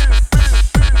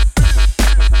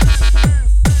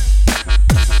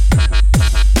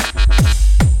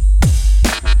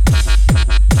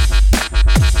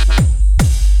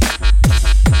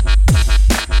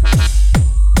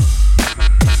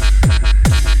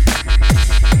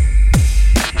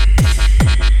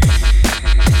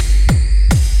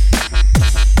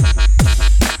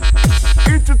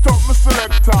 Eat it up, my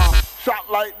selector.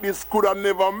 Shot like this coulda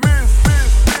never miss.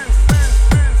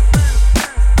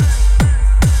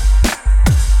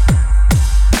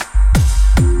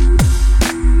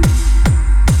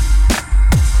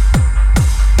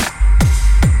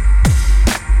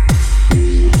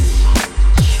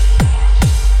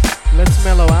 Let's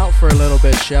mellow out for a little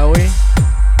bit, shall we?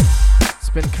 It's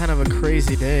been kind of a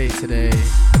crazy day today.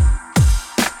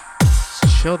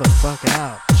 Just chill the fuck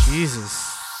out. Jesus.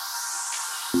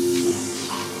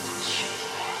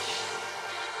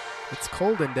 It's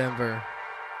cold in Denver.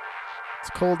 It's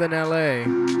cold in LA.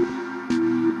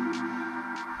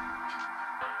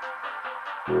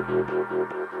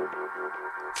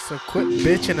 So quit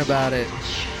bitching about it.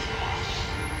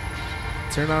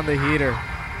 Turn on the heater.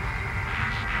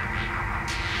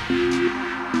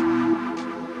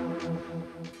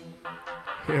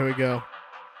 Here we go.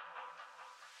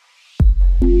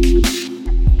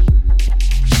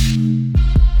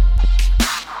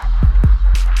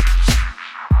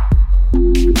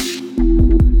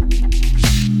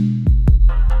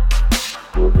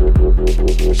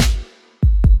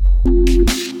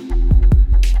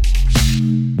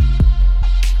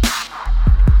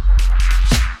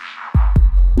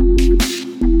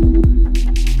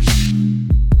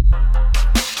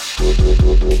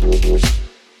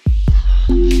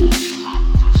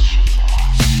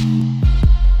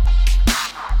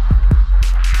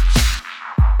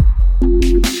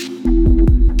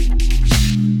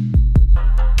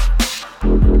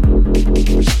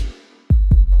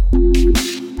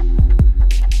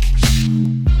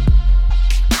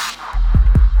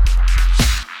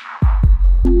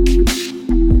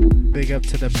 Big up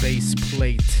to the base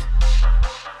plate.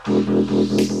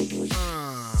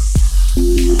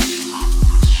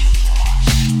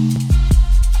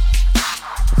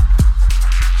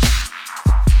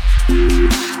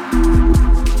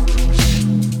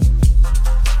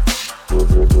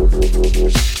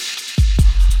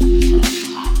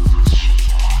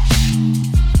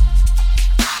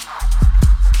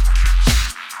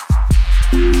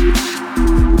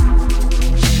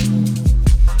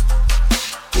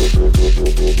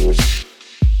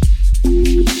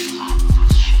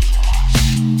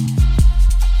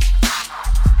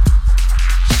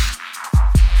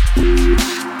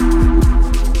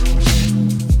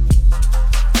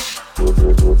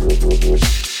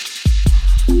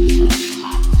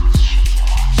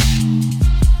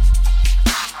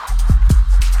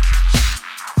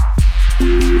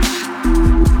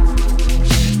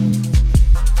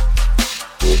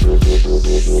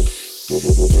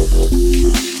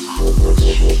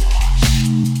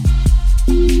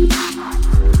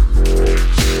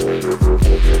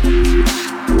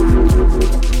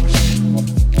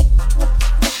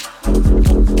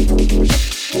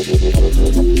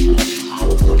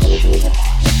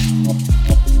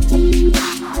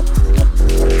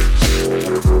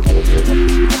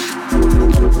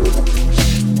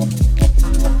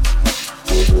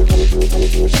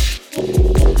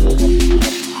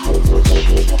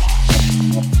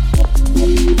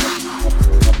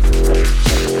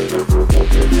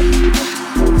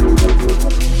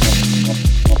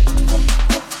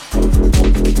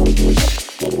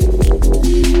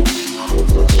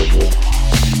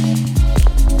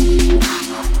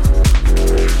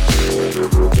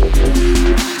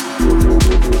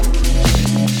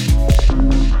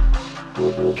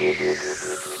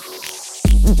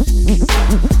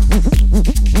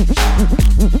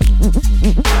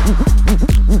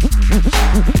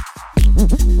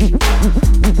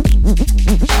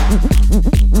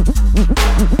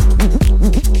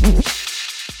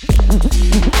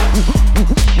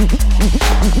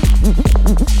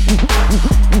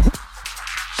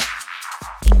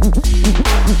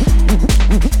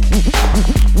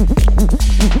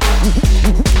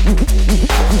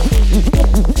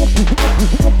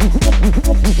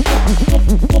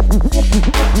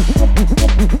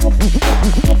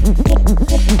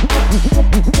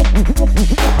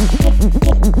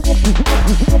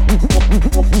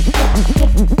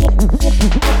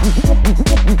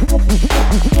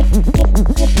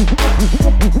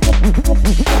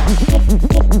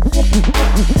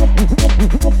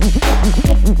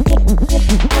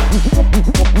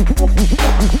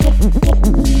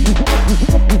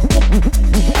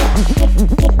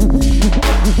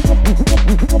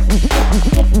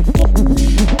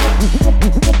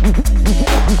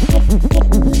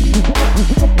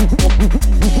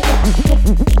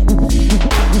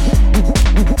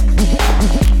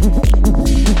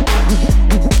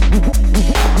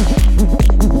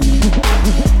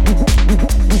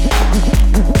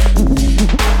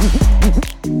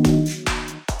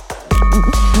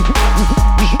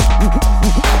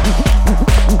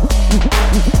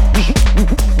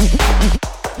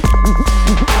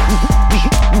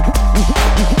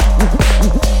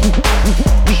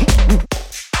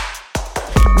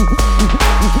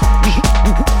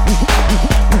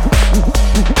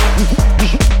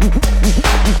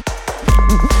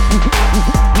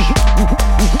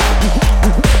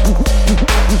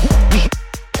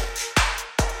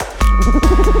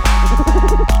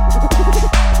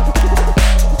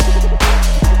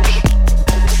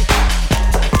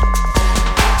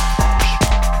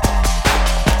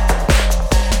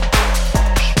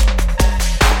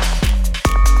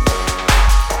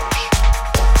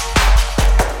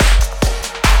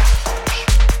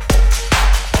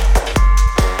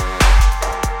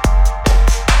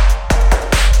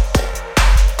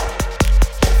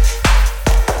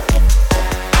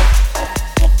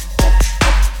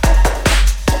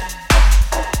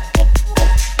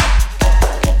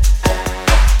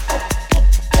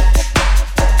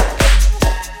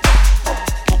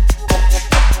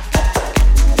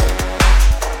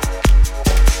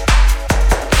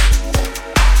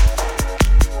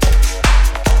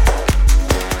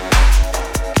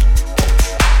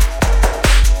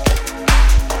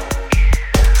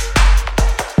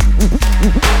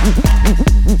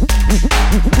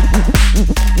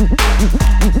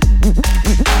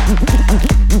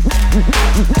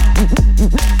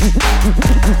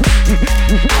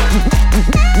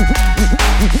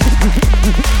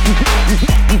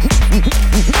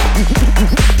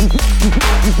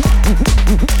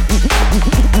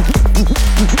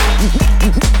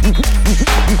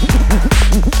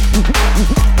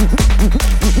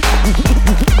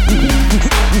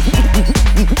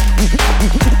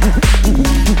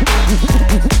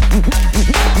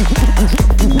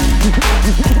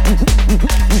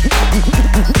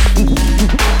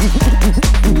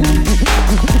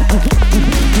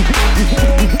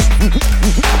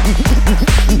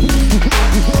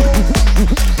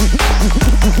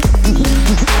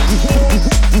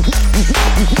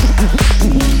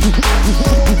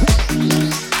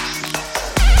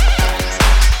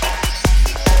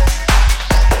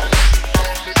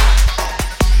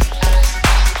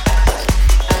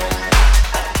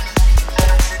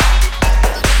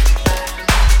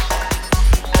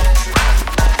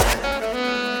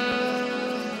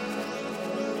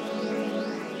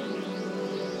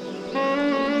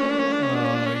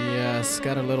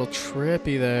 Got a little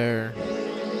trippy there.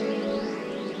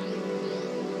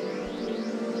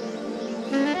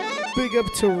 Big up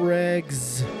to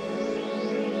Regs.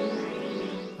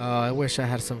 Oh, I wish I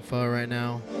had some pho right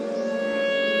now.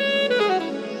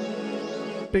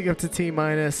 Big up to T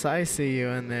Minus. I see you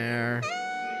in there.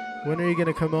 When are you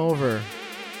gonna come over?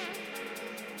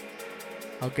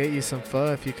 I'll get you some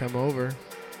pho if you come over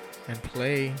and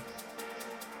play.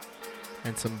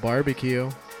 And some barbecue.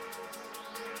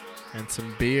 And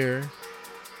some beer.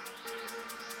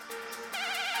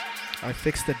 I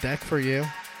fixed the deck for you.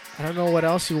 I don't know what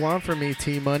else you want from me,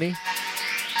 T-Money.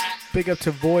 Big up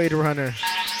to Void Runner.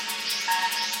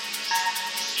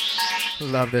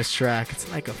 Love this track.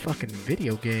 It's like a fucking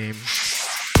video game.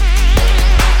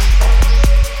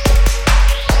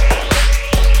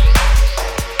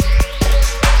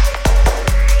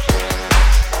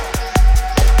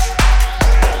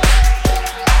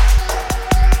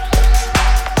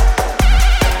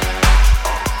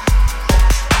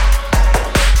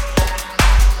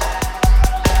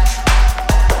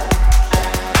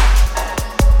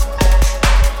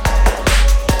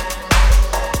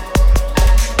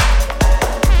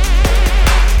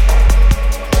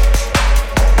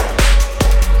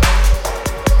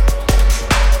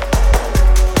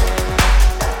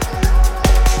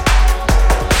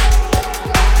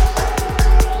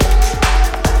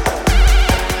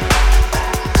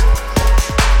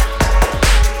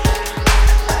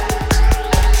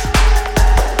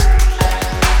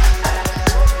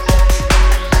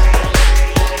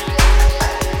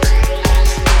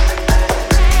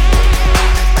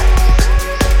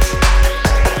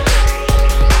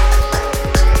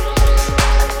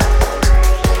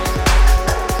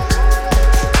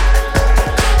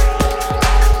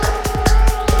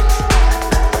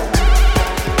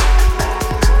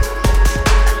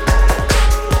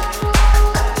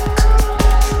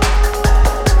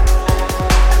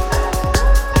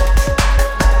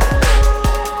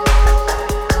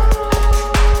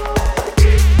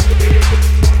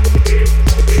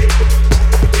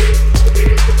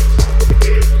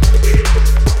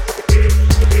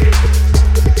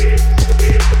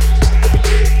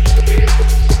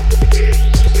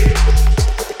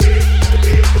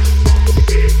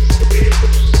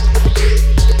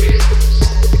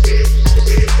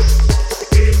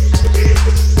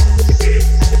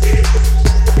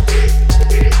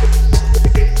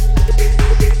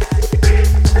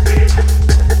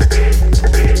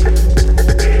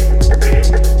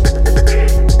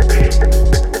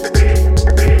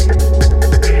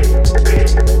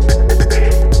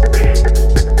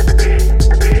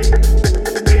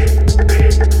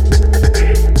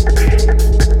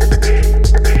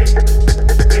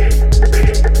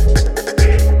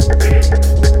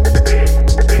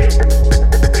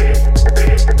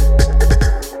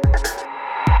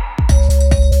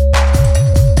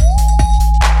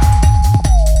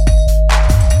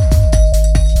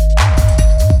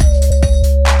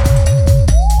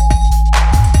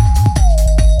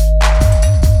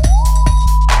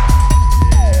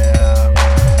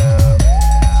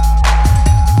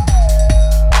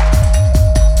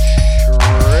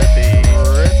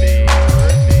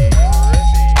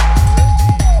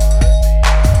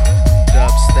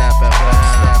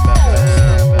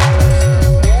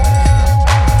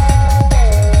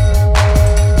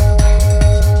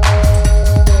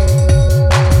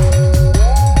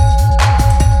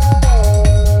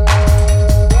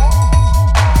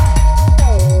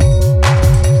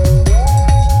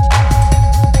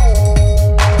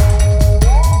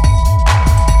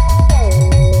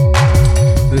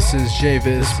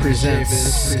 Javis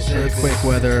presents Earthquake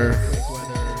Weather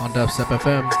on Dubstep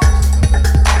FM.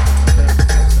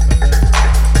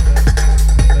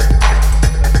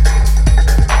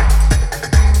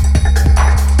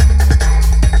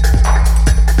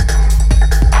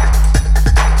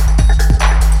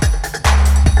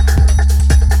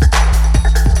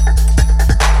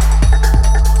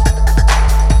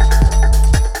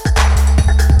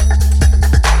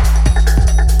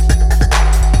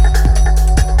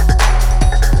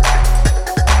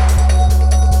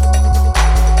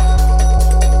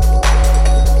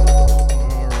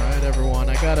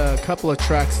 Couple of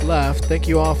tracks left. Thank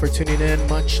you all for tuning in.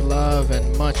 Much love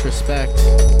and much respect.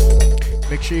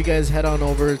 Make sure you guys head on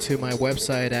over to my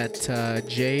website at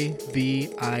jviz.net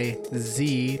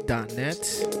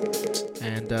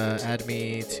and add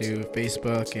me to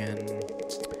Facebook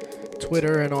and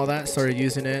Twitter and all that. Started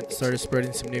using it, started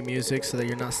spreading some new music so that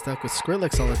you're not stuck with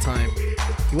Skrillex all the time.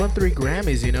 He won 3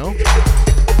 Grammys, you know?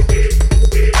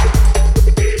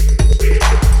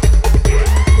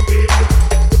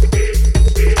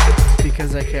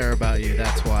 Because I care about you,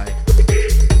 that's why.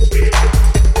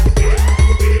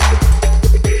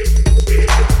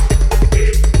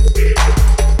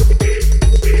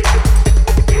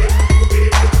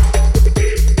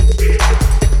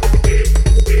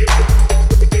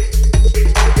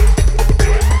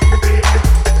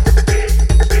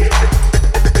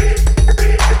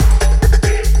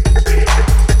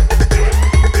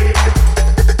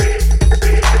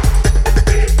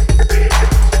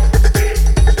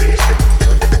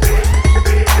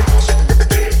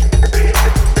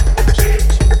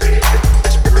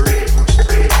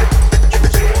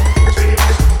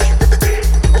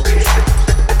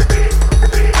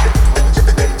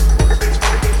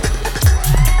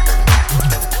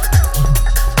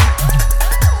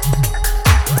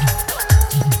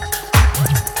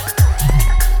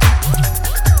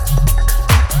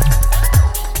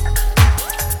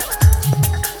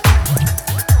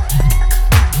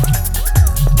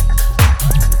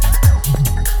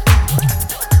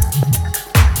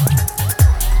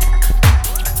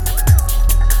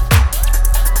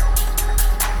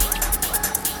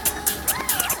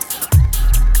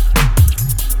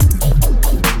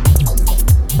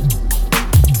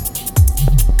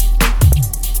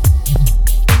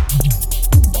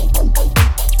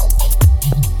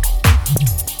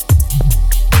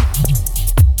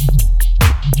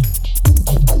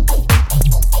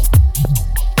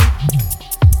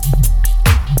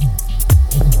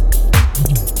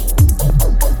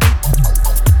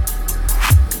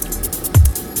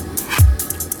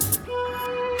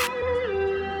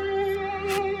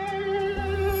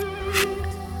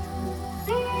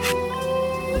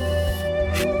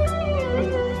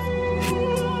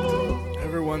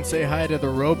 Say hi to the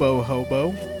Robo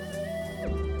Hobo.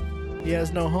 He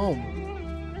has no home,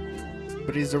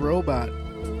 but he's a robot,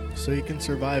 so he can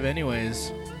survive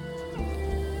anyways.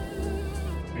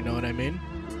 You know what I mean?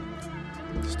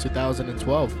 It's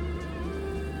 2012.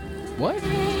 What?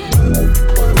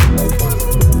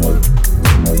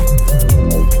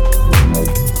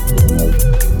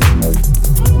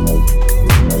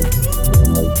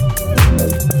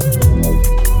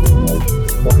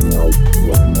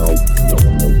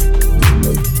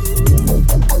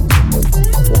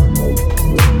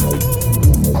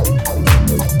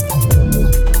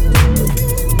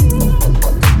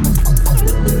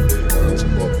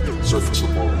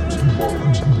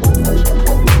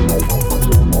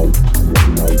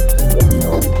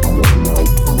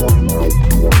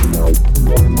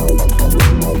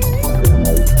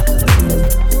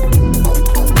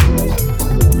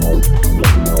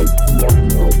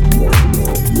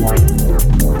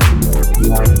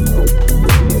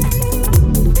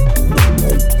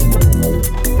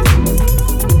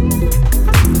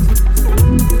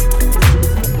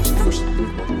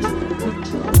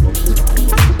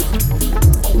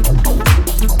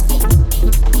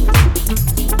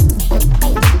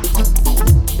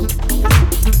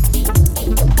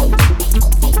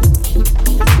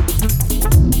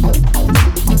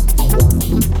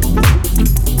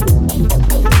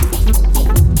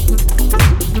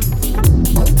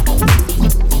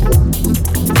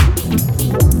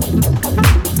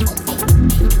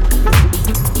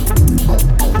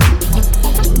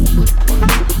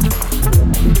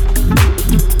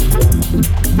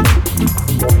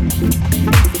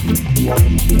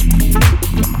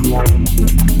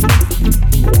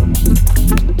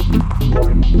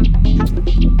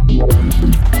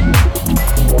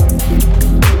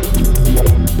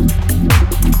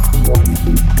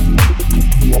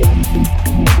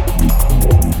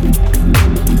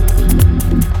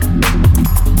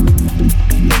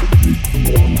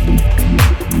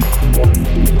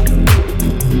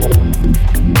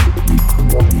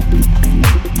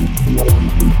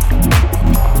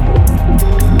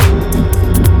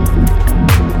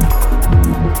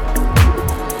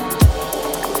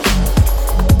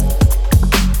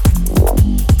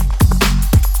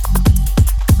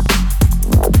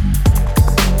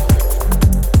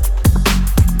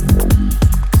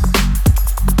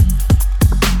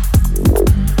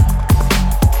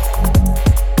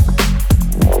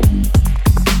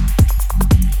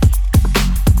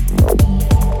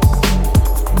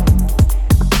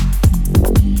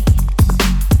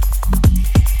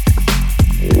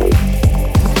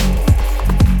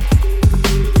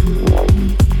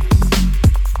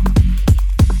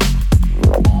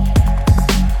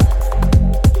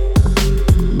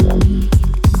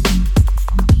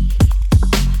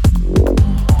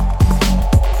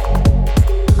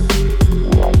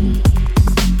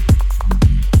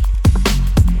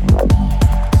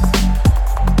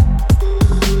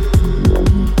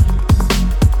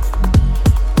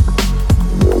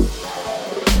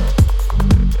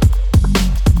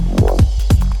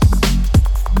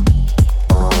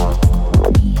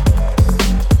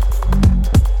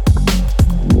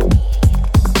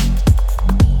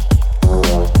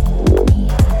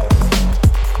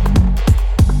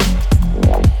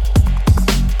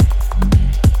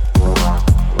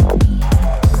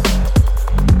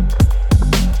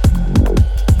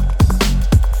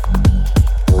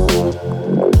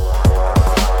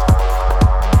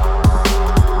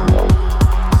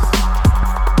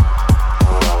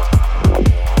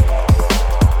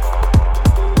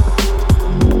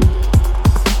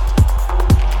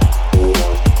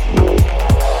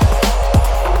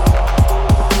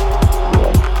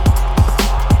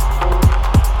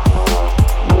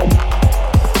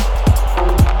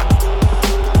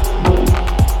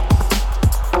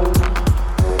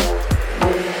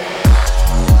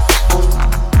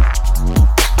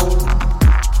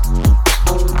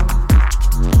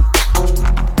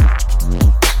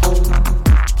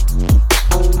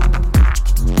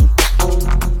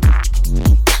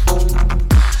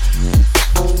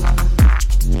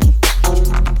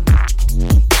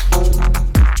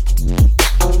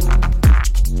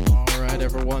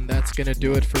 one. That's gonna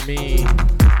do it for me.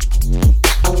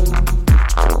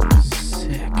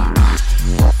 Sick.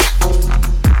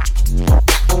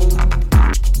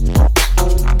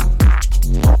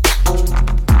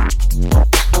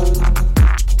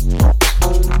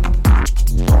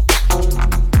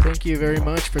 Thank you very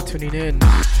much for tuning in.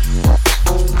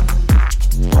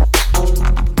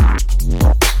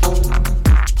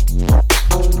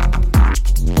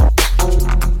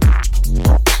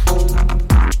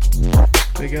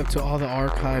 Big up to all the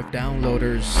archive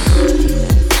downloaders.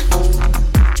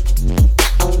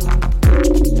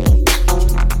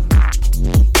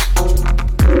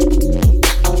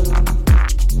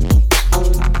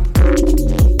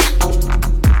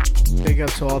 Big up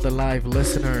to all the live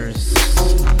listeners.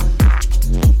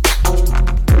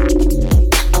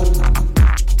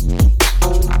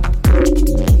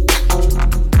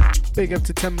 Big up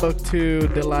to Timbuktu,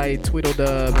 Delight,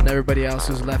 Tweedledub, and everybody else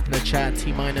who's left in the chat.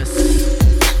 T-.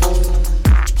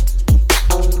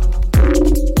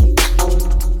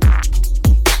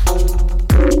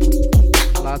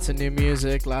 Lots of new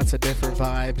music, lots of different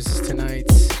vibes tonight.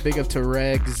 Big up to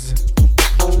Regs.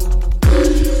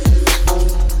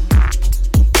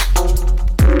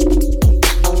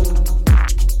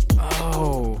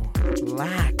 Oh,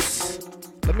 Lax.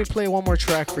 Let me play one more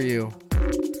track for you.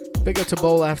 Big up to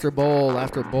bowl after bowl,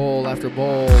 after bowl, after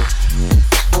bowl.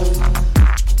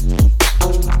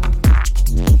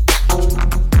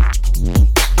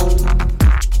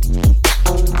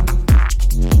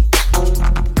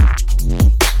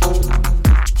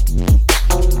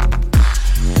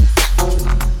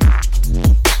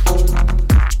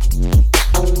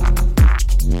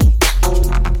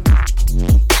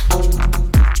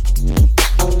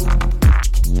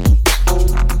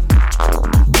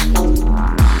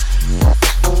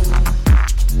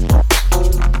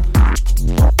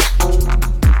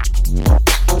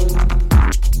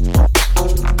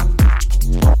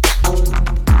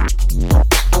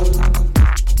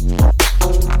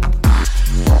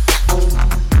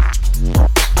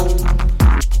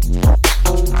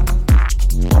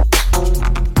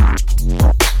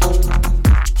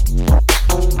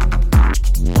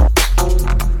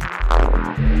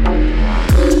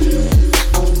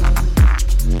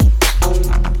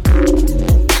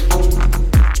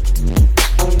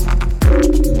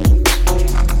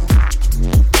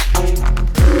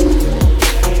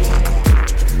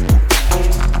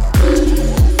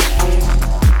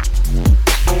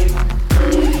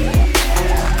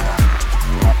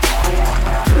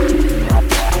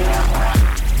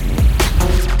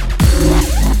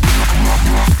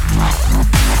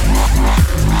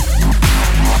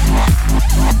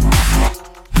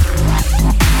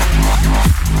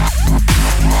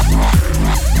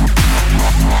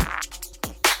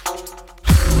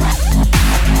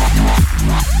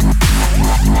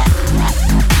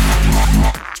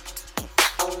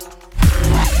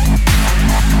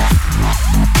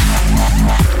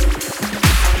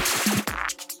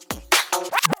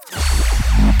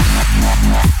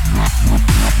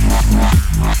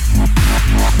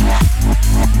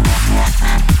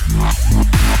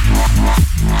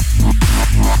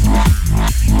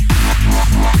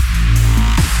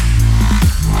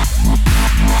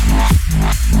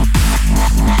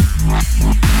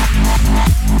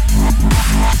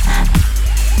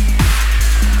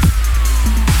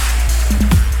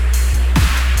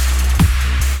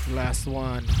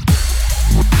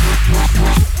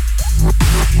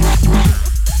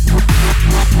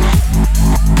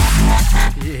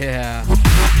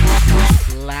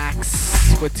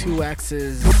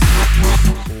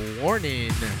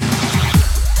 Warning.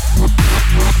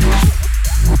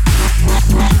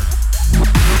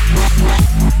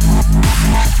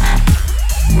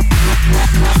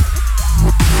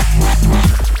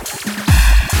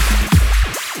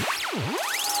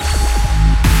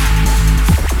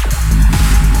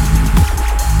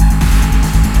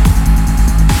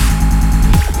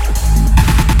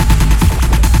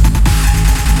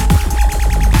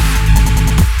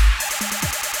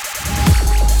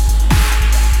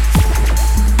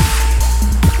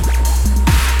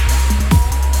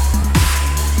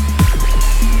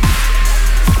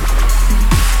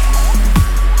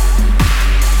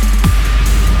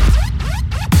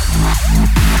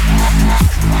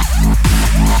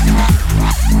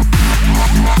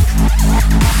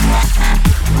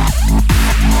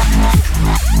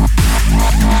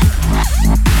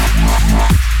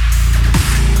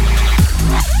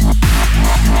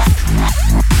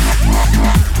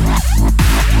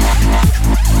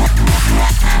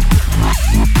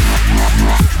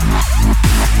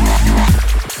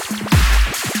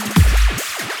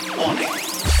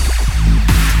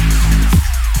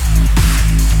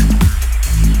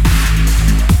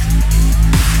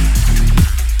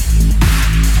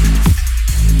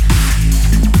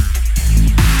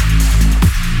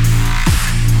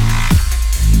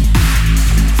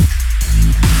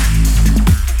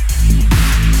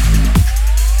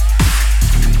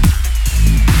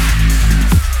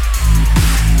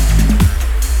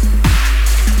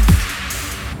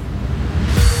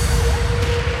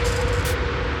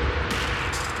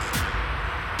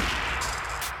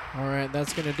 All right,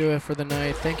 that's going to do it for the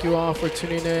night. Thank you all for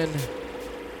tuning in.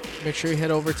 Make sure you head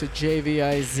over to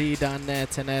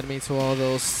jviz.net and add me to all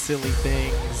those silly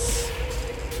things.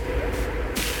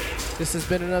 This has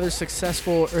been another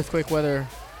successful Earthquake Weather.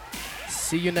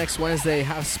 See you next Wednesday.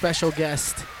 Have special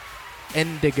guest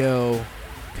Indigo.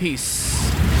 Peace.